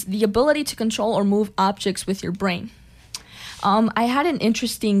is the ability to control or move objects with your brain. I had an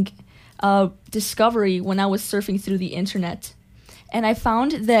interesting discovery when I was surfing through the internet, and I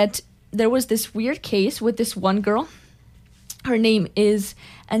found that there was this weird case with this one girl. Her name is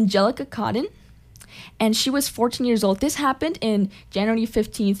Angelica Cotton, and she was 14 years old. This happened in January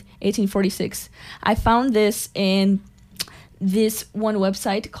 15th, 1846. I found this in this one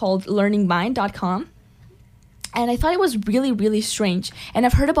website called learningmind.com. And I thought it was really, really strange. And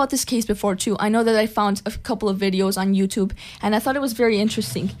I've heard about this case before, too. I know that I found a couple of videos on YouTube, and I thought it was very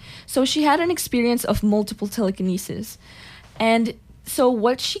interesting. So she had an experience of multiple telekinesis. And so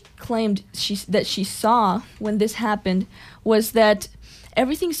what she claimed that she saw when this happened was that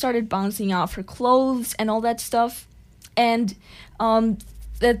everything started bouncing off her clothes and all that stuff. And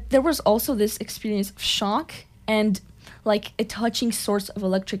that there was also this experience of shock and like a touching source of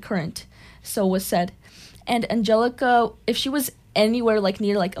electric current, so was said. And Angelica, if she was anywhere like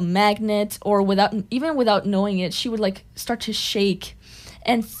near like a magnet or without knowing it, she would like start to shake,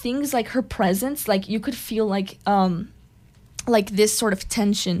 and things like her presence, like you could feel like this sort of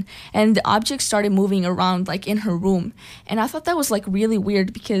tension, and the objects started moving around like in her room. And I thought that was like really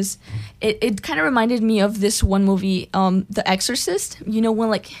weird because it kind of reminded me of this one movie, The Exorcist, you know, when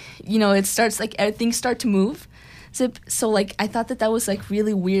like, you know, it starts like things start to move. So like I thought that was like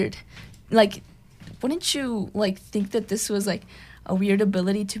really weird. Like, wouldn't you like think that this was like a weird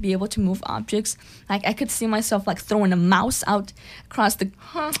ability to be able to move objects? Like I could see myself like throwing a mouse out across the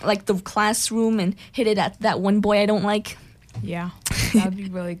like the classroom and hit it at that one boy I don't like. Yeah, that would be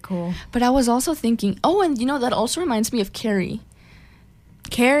really cool. But I was also thinking, oh, and you know, that also reminds me of Carrie.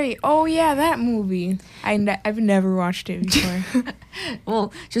 Carrie, oh yeah, that movie. I've never watched it before.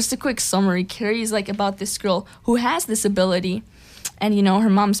 Well, just a quick summary. Carrie is like about this girl who has this ability, and you know, her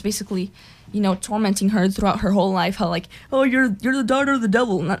mom's basically, you know, tormenting her throughout her whole life. How like, oh, you're the daughter of the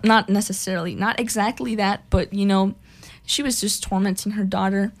devil. Not necessarily, not exactly that, but you know, she was just tormenting her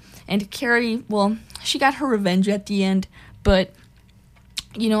daughter. And Carrie, well, she got her revenge at the end. But,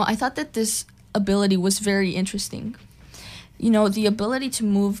 you know, I thought that this ability was very interesting. You know, the ability to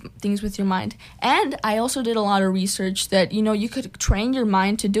move things with your mind. And I also did a lot of research that, you know, you could train your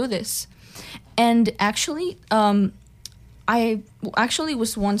mind to do this. And actually, I actually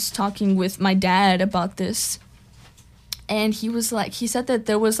was once talking with my dad about this. And he said that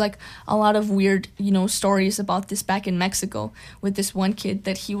there was like a lot of weird, you know, stories about this back in Mexico with this one kid,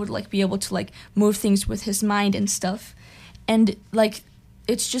 that he would like be able to like move things with his mind and stuff. And like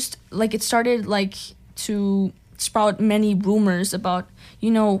it's just like it started like to sprout many rumors about,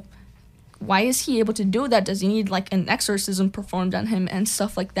 you know, why is he able to do that? Does he need like an exorcism performed on him and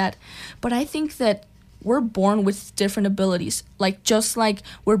stuff like that? But I think that we're born with different abilities. Like just like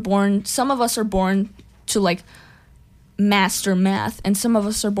some of us are born to like master math, and some of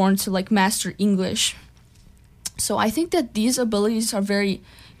us are born to like master English. So I think that these abilities are very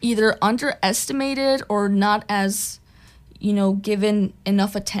either underestimated or not as, you know, given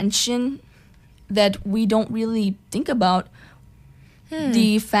enough attention, that we don't really think about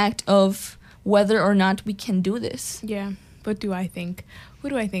the fact of whether or not we can do this. Yeah. What do I think?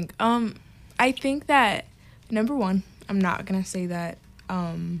 I think that, number one, I'm not gonna say that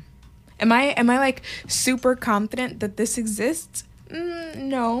am I like super confident that this exists?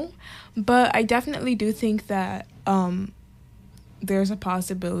 No. But I definitely do think that there's a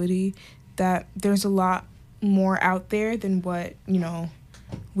possibility that there's a lot more out there than what, you know,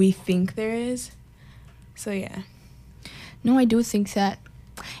 we think there is. So yeah. No, I do think that.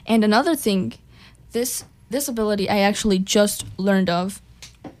 And another thing, this ability I actually just learned of,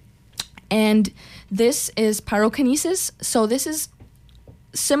 and this is pyrokinesis. So this is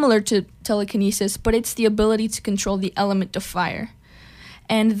similar to telekinesis, but it's the ability to control the element of fire.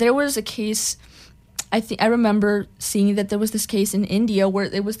 And there was a case, I remember seeing that there was this case in India where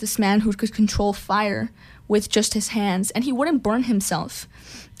there was this man who could control fire with just his hands, and he wouldn't burn himself.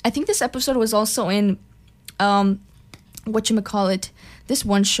 I think this episode was also in this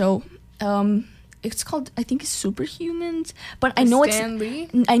one show. It's called, I think it's Superhumans, but I know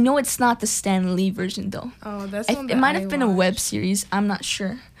I know it's not the Stan Lee version though. Oh, that's it might have been a web series, I'm not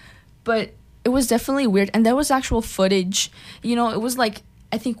sure. But it was definitely weird, and there was actual footage. You know, it was like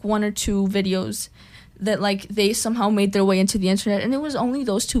I think 1 or 2 videos that like they somehow made their way into the internet, and it was only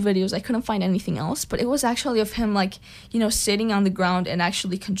those 2 videos. I couldn't find anything else, but it was actually of him like, you know, sitting on the ground and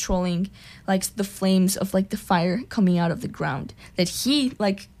actually controlling like the flames of like the fire coming out of the ground that he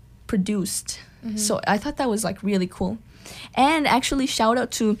like produced. Mm-hmm. So I thought that was like really cool. And actually shout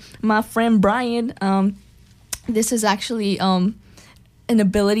out to my friend Brian. This is actually an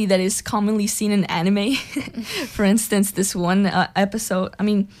ability that is commonly seen in anime. For instance, this one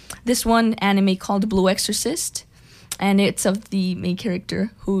this one anime called Blue Exorcist, and it's of the main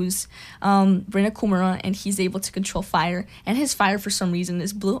character who's Rina Kumura, and he's able to control fire, and his fire for some reason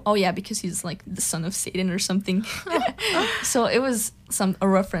is blue. Oh yeah, because he's like the son of Satan or something. So it was a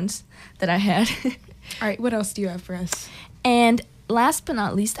reference that I had. All right, what else do you have for us? And last but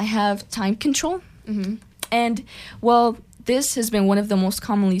not least, I have time control. Mm-hmm. And well, this has been one of the most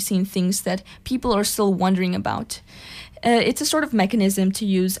commonly seen things that people are still wondering about. It's a sort of mechanism to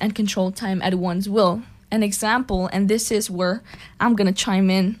use and control time at one's will. An example, and this is where I'm going to chime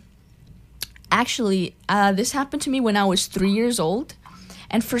in. Actually, this happened to me when I was 3 years old.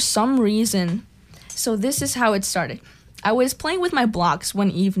 And for some reason, so this is how it started. I was playing with my blocks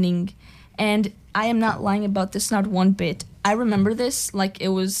one evening, and I am not lying about this, not one bit. I remember this like it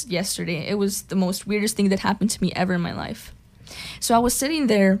was yesterday. It was the most weirdest thing that happened to me ever in my life. So I was sitting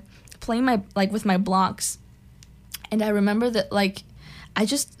there playing with my blocks, and I remember that like I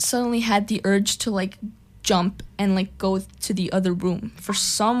just suddenly had the urge to like jump and like go to the other room for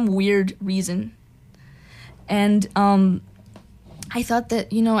some weird reason. And I thought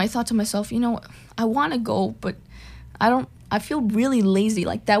to myself, I want to go, but I feel really lazy.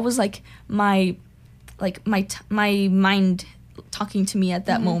 Like that was like my mind talking to me at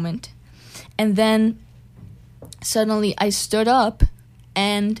that moment. And then suddenly I stood up,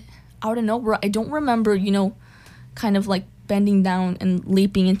 and out of nowhere, I don't remember, kind of like bending down and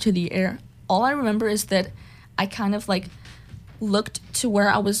leaping into the air. All I remember is that I kind of like looked to where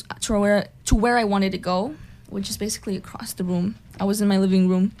I wanted to go, which is basically across the room. I was in my living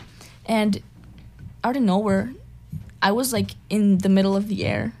room, and out of nowhere, I was like in the middle of the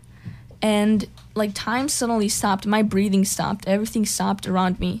air, and like time suddenly stopped. My breathing stopped. Everything stopped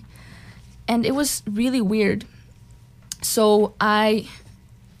around me, and it was really weird. So I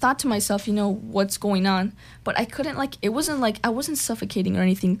thought to myself, what's going on? But I couldn't it wasn't like I wasn't suffocating or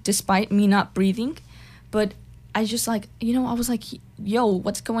anything despite me not breathing, but I just I was like, yo,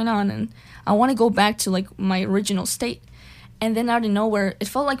 what's going on? And I want to go back to like my original state. And then out of nowhere, it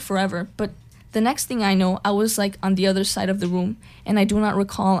felt like forever, but the next thing I know, I was like on the other side of the room, and I do not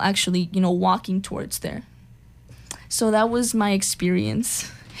recall actually, walking towards there. So that was my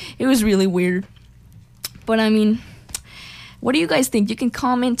experience. It was really weird. But I mean, what do you guys think? You can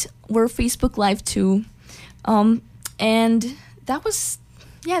comment. We're Facebook Live too. And that was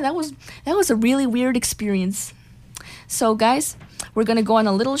a really weird experience. So guys, we're gonna go on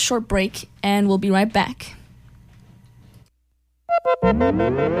a little short break, and we'll be right back.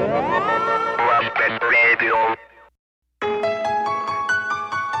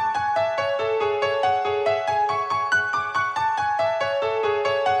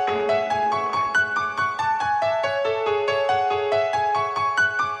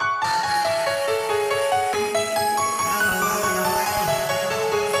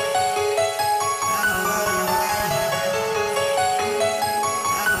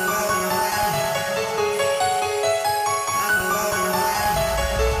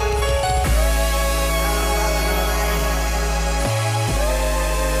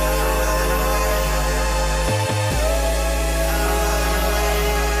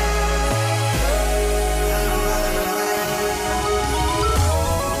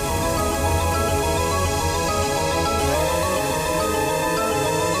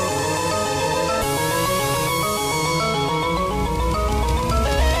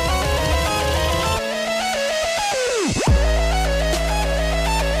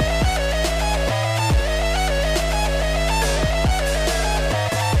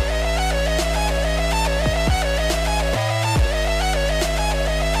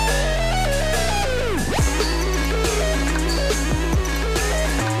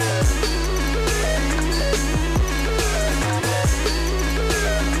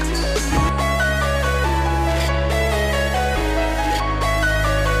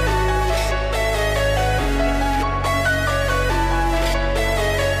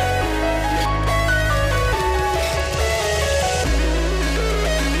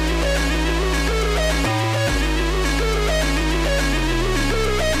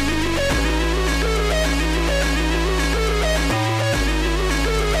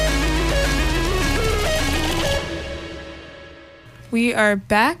 We are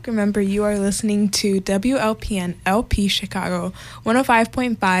back. Remember, you are listening to WLPN LP Chicago,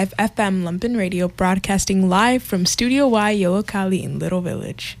 105.5 FM Lumpen Radio, broadcasting live from Studio Y Yoakali in Little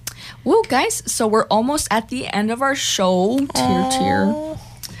Village. Woo, guys, so we're almost at the end of our show. Tear.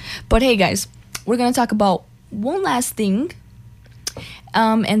 But hey, guys, we're going to talk about one last thing,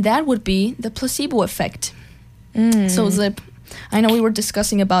 and that would be the placebo effect. So, Zip, I know we were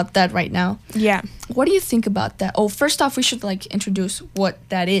discussing about that right now. Yeah. What do you think about that? Oh, first off, we should introduce what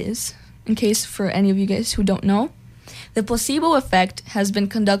that is, in case for any of you guys who don't know. The placebo effect has been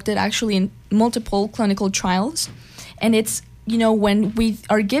conducted actually in multiple clinical trials, and it's, when we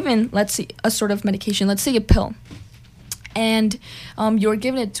are given, let's say, a sort of medication, let's say a pill, and you're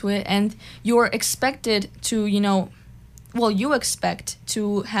given it to it, and you're expected to, you expect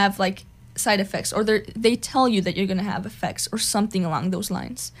to have, side effects, or they tell you that you're going to have effects or something along those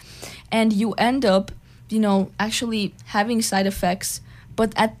lines, and you end up actually having side effects,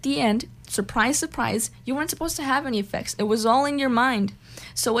 but at the end, surprise surprise, you weren't supposed to have any effects. It was all in your mind.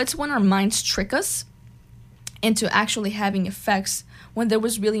 So it's when our minds trick us into actually having effects when there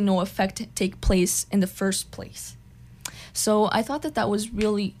was really no effect take place in the first place. So I thought that was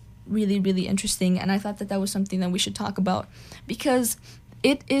really really, really interesting, and I thought that was something that we should talk about because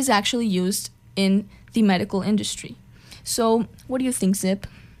it is actually used in the medical industry. So, what do you think, Zip?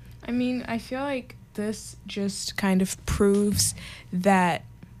 I mean, I feel like this just kind of proves that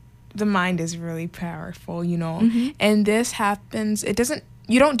the mind is really powerful, you know, and this happens,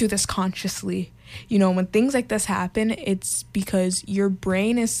 you don't do this consciously. You know, when things like this happen, it's because your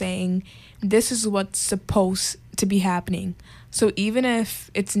brain is saying, this is what's supposed to be happening. So even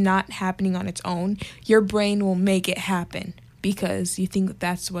if it's not happening on its own, your brain will make it happen because you think that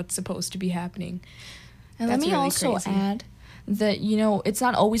that's what's supposed to be happening. And that's let me really also crazy. add that, you know, it's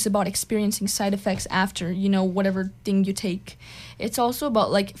not always about experiencing side effects after, you know, whatever thing you take. It's also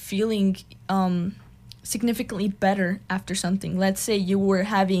about, like, feeling significantly better after something. Let's say you were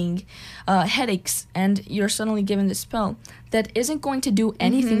having headaches and you're suddenly given this pill that isn't going to do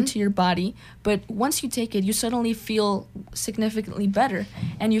anything to your body, but once you take it, you suddenly feel significantly better,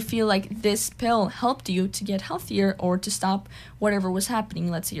 and you feel like this pill helped you to get healthier or to stop whatever was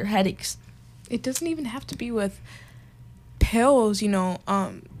happening, let's say your headaches. It doesn't even have to be with pills, you know,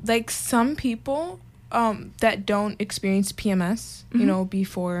 like some people that don't experience PMS, you know,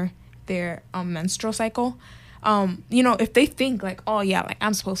 before their menstrual cycle, you know, if they think like, oh yeah, like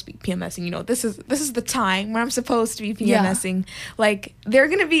I'm supposed to be PMSing, you know, this is the time where I'm supposed to be PMSing, like they're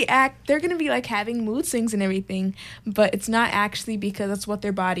gonna be like having mood swings and everything, but it's not actually because that's what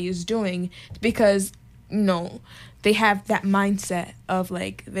their body is doing, because, you know, they have that mindset of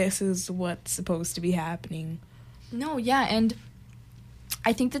like, this is what's supposed to be happening. No, yeah, and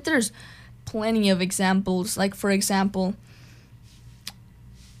I think that there's plenty of examples. Like, for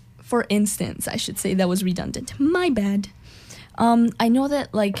instance, I should say, that was redundant. My bad. I know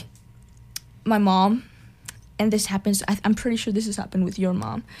that, like, my mom, and this happens, I'm pretty sure this has happened with your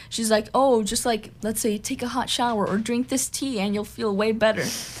mom. She's like, oh, just, like, let's say, take a hot shower or drink this tea and you'll feel way better.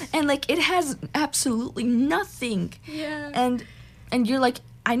 And, like, it has absolutely nothing. Yeah. And you're like,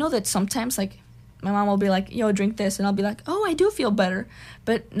 I know that sometimes, like, my mom will be like, yo, drink this, and I'll be like, oh, I do feel better.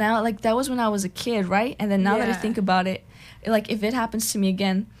 But now, like, that was when I was a kid, right? And then now that I think about it, like, if it happens to me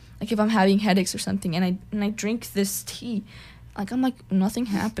again, like, if I'm having headaches or something, and I drink this tea, like, I'm like, nothing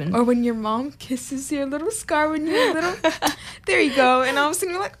happened. Or when your mom kisses your little scar when you're little, there you go. And all of a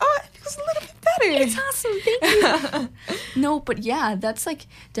sudden you're like, oh, it feels a little bit better. It's awesome, thank you. No, but yeah, that's, like,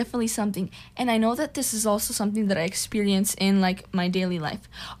 definitely something. And I know that this is also something that I experience in, like, my daily life.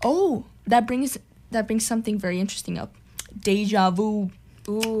 Oh, that brings something very interesting up. Deja vu.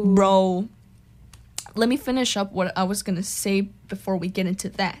 Ooh. Bro. Let me finish up what I was going to say before we get into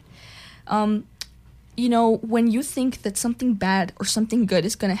that. You know, when you think that something bad or something good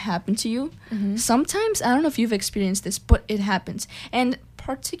is going to happen to you, sometimes, I don't know if you've experienced this, but it happens. And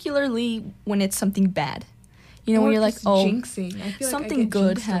particularly when it's something bad. You know, when you're like, oh, jinxing. I feel something like I get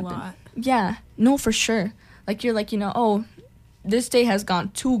good jinxed a happened. lot. Yeah, no, for sure. Like, you're like, you know, oh, this day has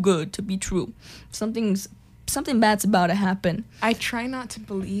gone too good to be true. Something bad's about to happen. I try not to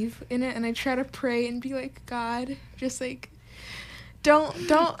believe in it, and I try to pray and be like, God, just like, don't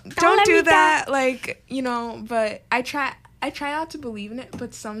do that. Like, you know, but I try not to believe in it,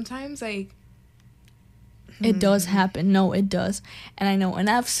 but sometimes, like, it does happen. No, it does. And I know, and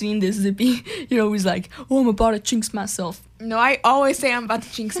I've seen this, Zippy. You're always like, oh, I'm about to jinx myself. No, I always say I'm about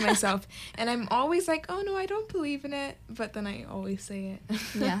to jinx myself. And I'm always like, oh, no, I don't believe in it. But then I always say it.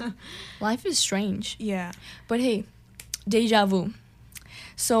 Yeah. Life is strange. Yeah. But hey, deja vu.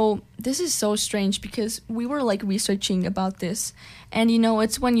 So this is so strange because we were, like, researching about this. And, you know,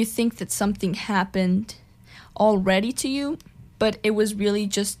 it's when you think that something happened already to you, but it was really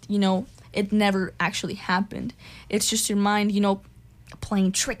just, you know, it never actually happened. It's just your mind, you know,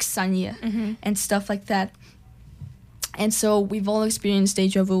 playing tricks on you and stuff like that. And so we've all experienced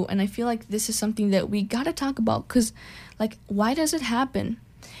deja vu, and I feel like this is something that we gotta talk about, because, like, why does it happen?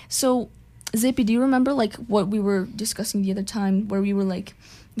 So, Zippy, do you remember, like, what we were discussing the other time, where we were like,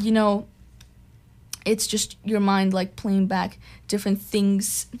 you know, it's just your mind, like, playing back different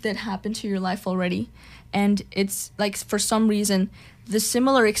things that happened to your life already, and it's, like, for some reason, the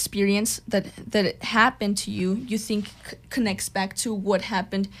similar experience that happened to you, you think connects back to what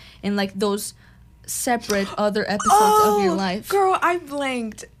happened in, like, those separate other episodes of your life. Girl, I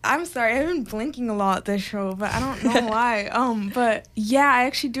blanked. I'm sorry, I've been blinking a lot this show, but I don't know why. But yeah, I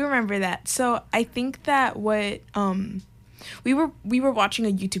actually do remember that. So I think that what we were watching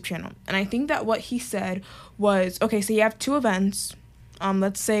a YouTube channel, and I think that what he said was, okay, so you have two events.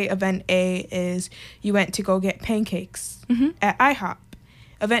 Let's say event A is you went to go get pancakes at IHOP.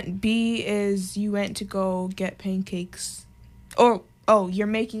 Event B is you went to go get pancakes, or you're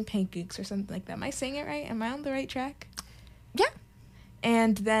making pancakes or something like that. Am I saying it right? Am I on the right track? Yeah.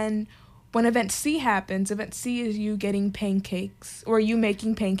 And then when event C happens, event C is you getting pancakes, or you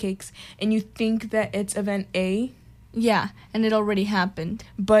making pancakes, and you think that it's event A. Yeah, and it already happened.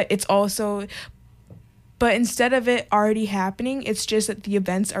 But instead of it already happening, it's just that the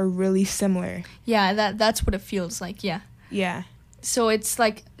events are really similar. Yeah, that's what it feels like, yeah. Yeah. So it's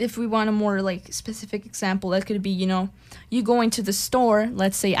like, if we want a more like specific example, that could be, you going to the store,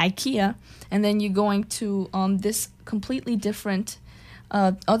 let's say IKEA, and then you going to this completely different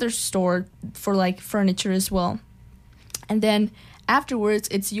other store for like furniture as well. And then afterwards,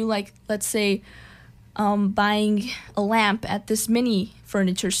 it's you like, let's say, buying a lamp at this mini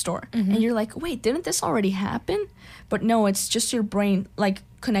furniture store. Mm-hmm. And you're like, wait, didn't this already happen? But no, it's just your brain like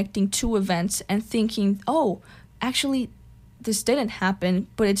connecting two events and thinking, oh, actually, this didn't happen,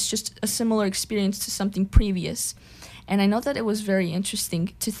 but it's just a similar experience to something previous. And I know that it was very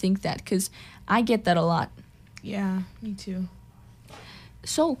interesting to think that, because I get that a lot. Yeah, me too.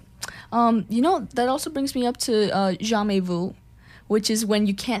 So, that also brings me up to jamais vu, which is when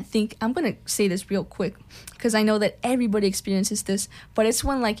you can't think. I'm going to say this real quick, because I know that everybody experiences this, but it's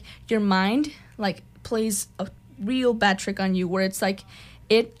when, like, your mind, like, plays a real bad trick on you, where it's like,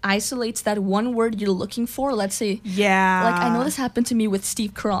 it isolates that one word you're looking for. Let's say, yeah, like, I know this happened to me with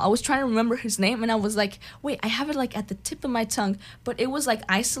Steve Carell. I was trying to remember his name, and I was like, wait, I have it, like, at the tip of my tongue, but it was, like,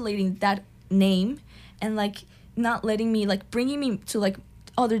 isolating that name and, like, not letting me, like, bringing me to, like,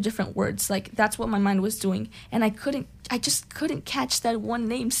 other different words. Like, that's what my mind was doing, and I just couldn't catch that one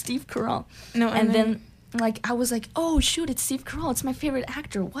name, Steve Carell. No, and then, like, I was like, oh, shoot, it's Steve Carell. It's my favorite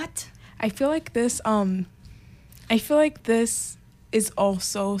actor. What? I feel like this is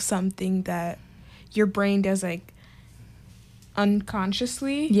also something that your brain does, like,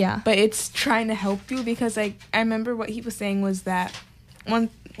 unconsciously. Yeah. But it's trying to help you, because, like, I remember what he was saying was that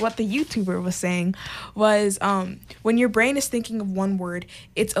what the YouTuber was saying was when your brain is thinking of one word,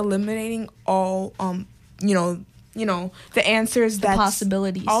 it's eliminating all the answers, the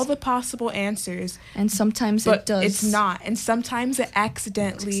possibilities, all the possible answers, and sometimes but it does. It's not, and sometimes it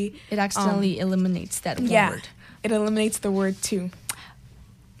accidentally eliminates that one word. It eliminates the word too.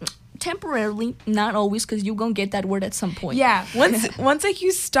 Temporarily, not always, because you're gonna get that word at some point. Yeah, once like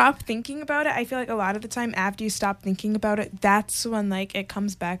you stop thinking about it, I feel like a lot of the time after you stop thinking about it, that's when like it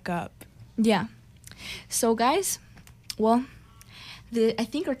comes back up. Yeah. So guys, well, I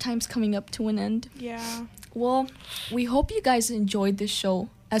think our time's coming up to an end. Yeah. Well, we hope you guys enjoyed this show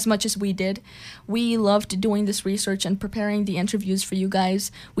as much as we did. We loved doing this research and preparing the interviews for you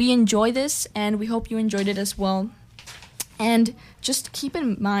guys. We enjoy this, and we hope you enjoyed it as well. And just keep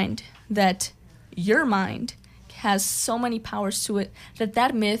in mind that your mind has so many powers to it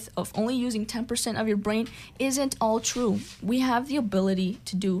that myth of only using 10% of your brain isn't all true. We have the ability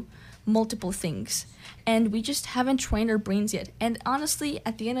to do multiple things, and we just haven't trained our brains yet. And honestly,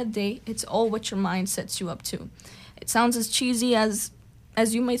 at the end of the day, it's all what your mind sets you up to. It sounds as cheesy as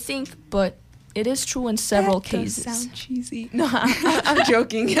you may think, but it is true in several cases. That does sound cheesy. No, I'm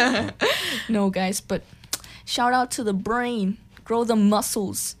joking. No, guys, but shout out to the brain. Grow the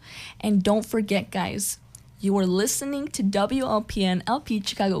muscles. And don't forget, guys, you are listening to WLPN LP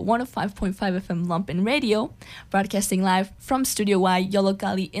Chicago 105.5 FM Lumpen Radio, broadcasting live from Studio Y,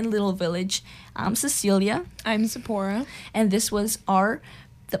 Yollocalli in Little Village. I'm Cecilia. I'm Zipporah. And this was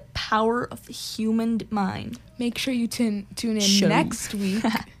The Power of the Human Mind. Make sure you tune in next week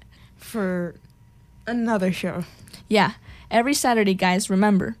for another show. Yeah, every Saturday, guys,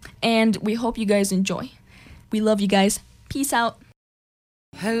 remember. And we hope you guys enjoy. We love you guys. Peace out.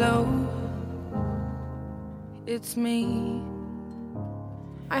 Hello, it's me.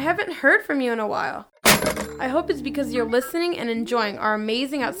 I haven't heard from you in a while. I hope it's because you're listening and enjoying our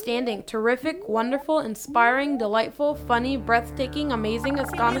amazing, outstanding, terrific, wonderful, inspiring, delightful, funny, breathtaking, amazing,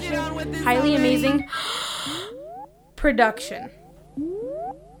 astonishing, highly amazing production.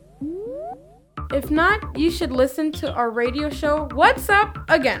 If not, you should listen to our radio show, What's Up,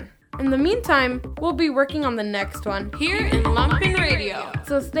 again. In the meantime, we'll be working on the next one here in Lumpen Radio.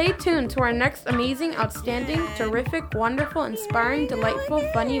 So stay tuned to our next amazing, outstanding, terrific, wonderful, inspiring, delightful,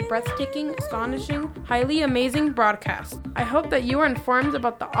 funny, breathtaking, astonishing, highly amazing broadcast. I hope that you are informed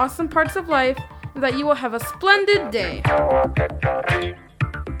about the awesome parts of life and that you will have a splendid day.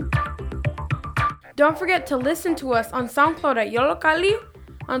 Don't forget to listen to us on SoundCloud at Yollocalli,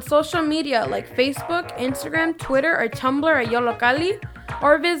 on social media like Facebook, Instagram, Twitter, or Tumblr at Yollocalli,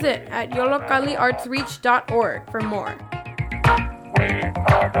 or visit at yollocalliartsreach.org for more. We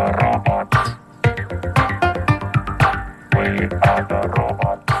are the robots. We are the robots.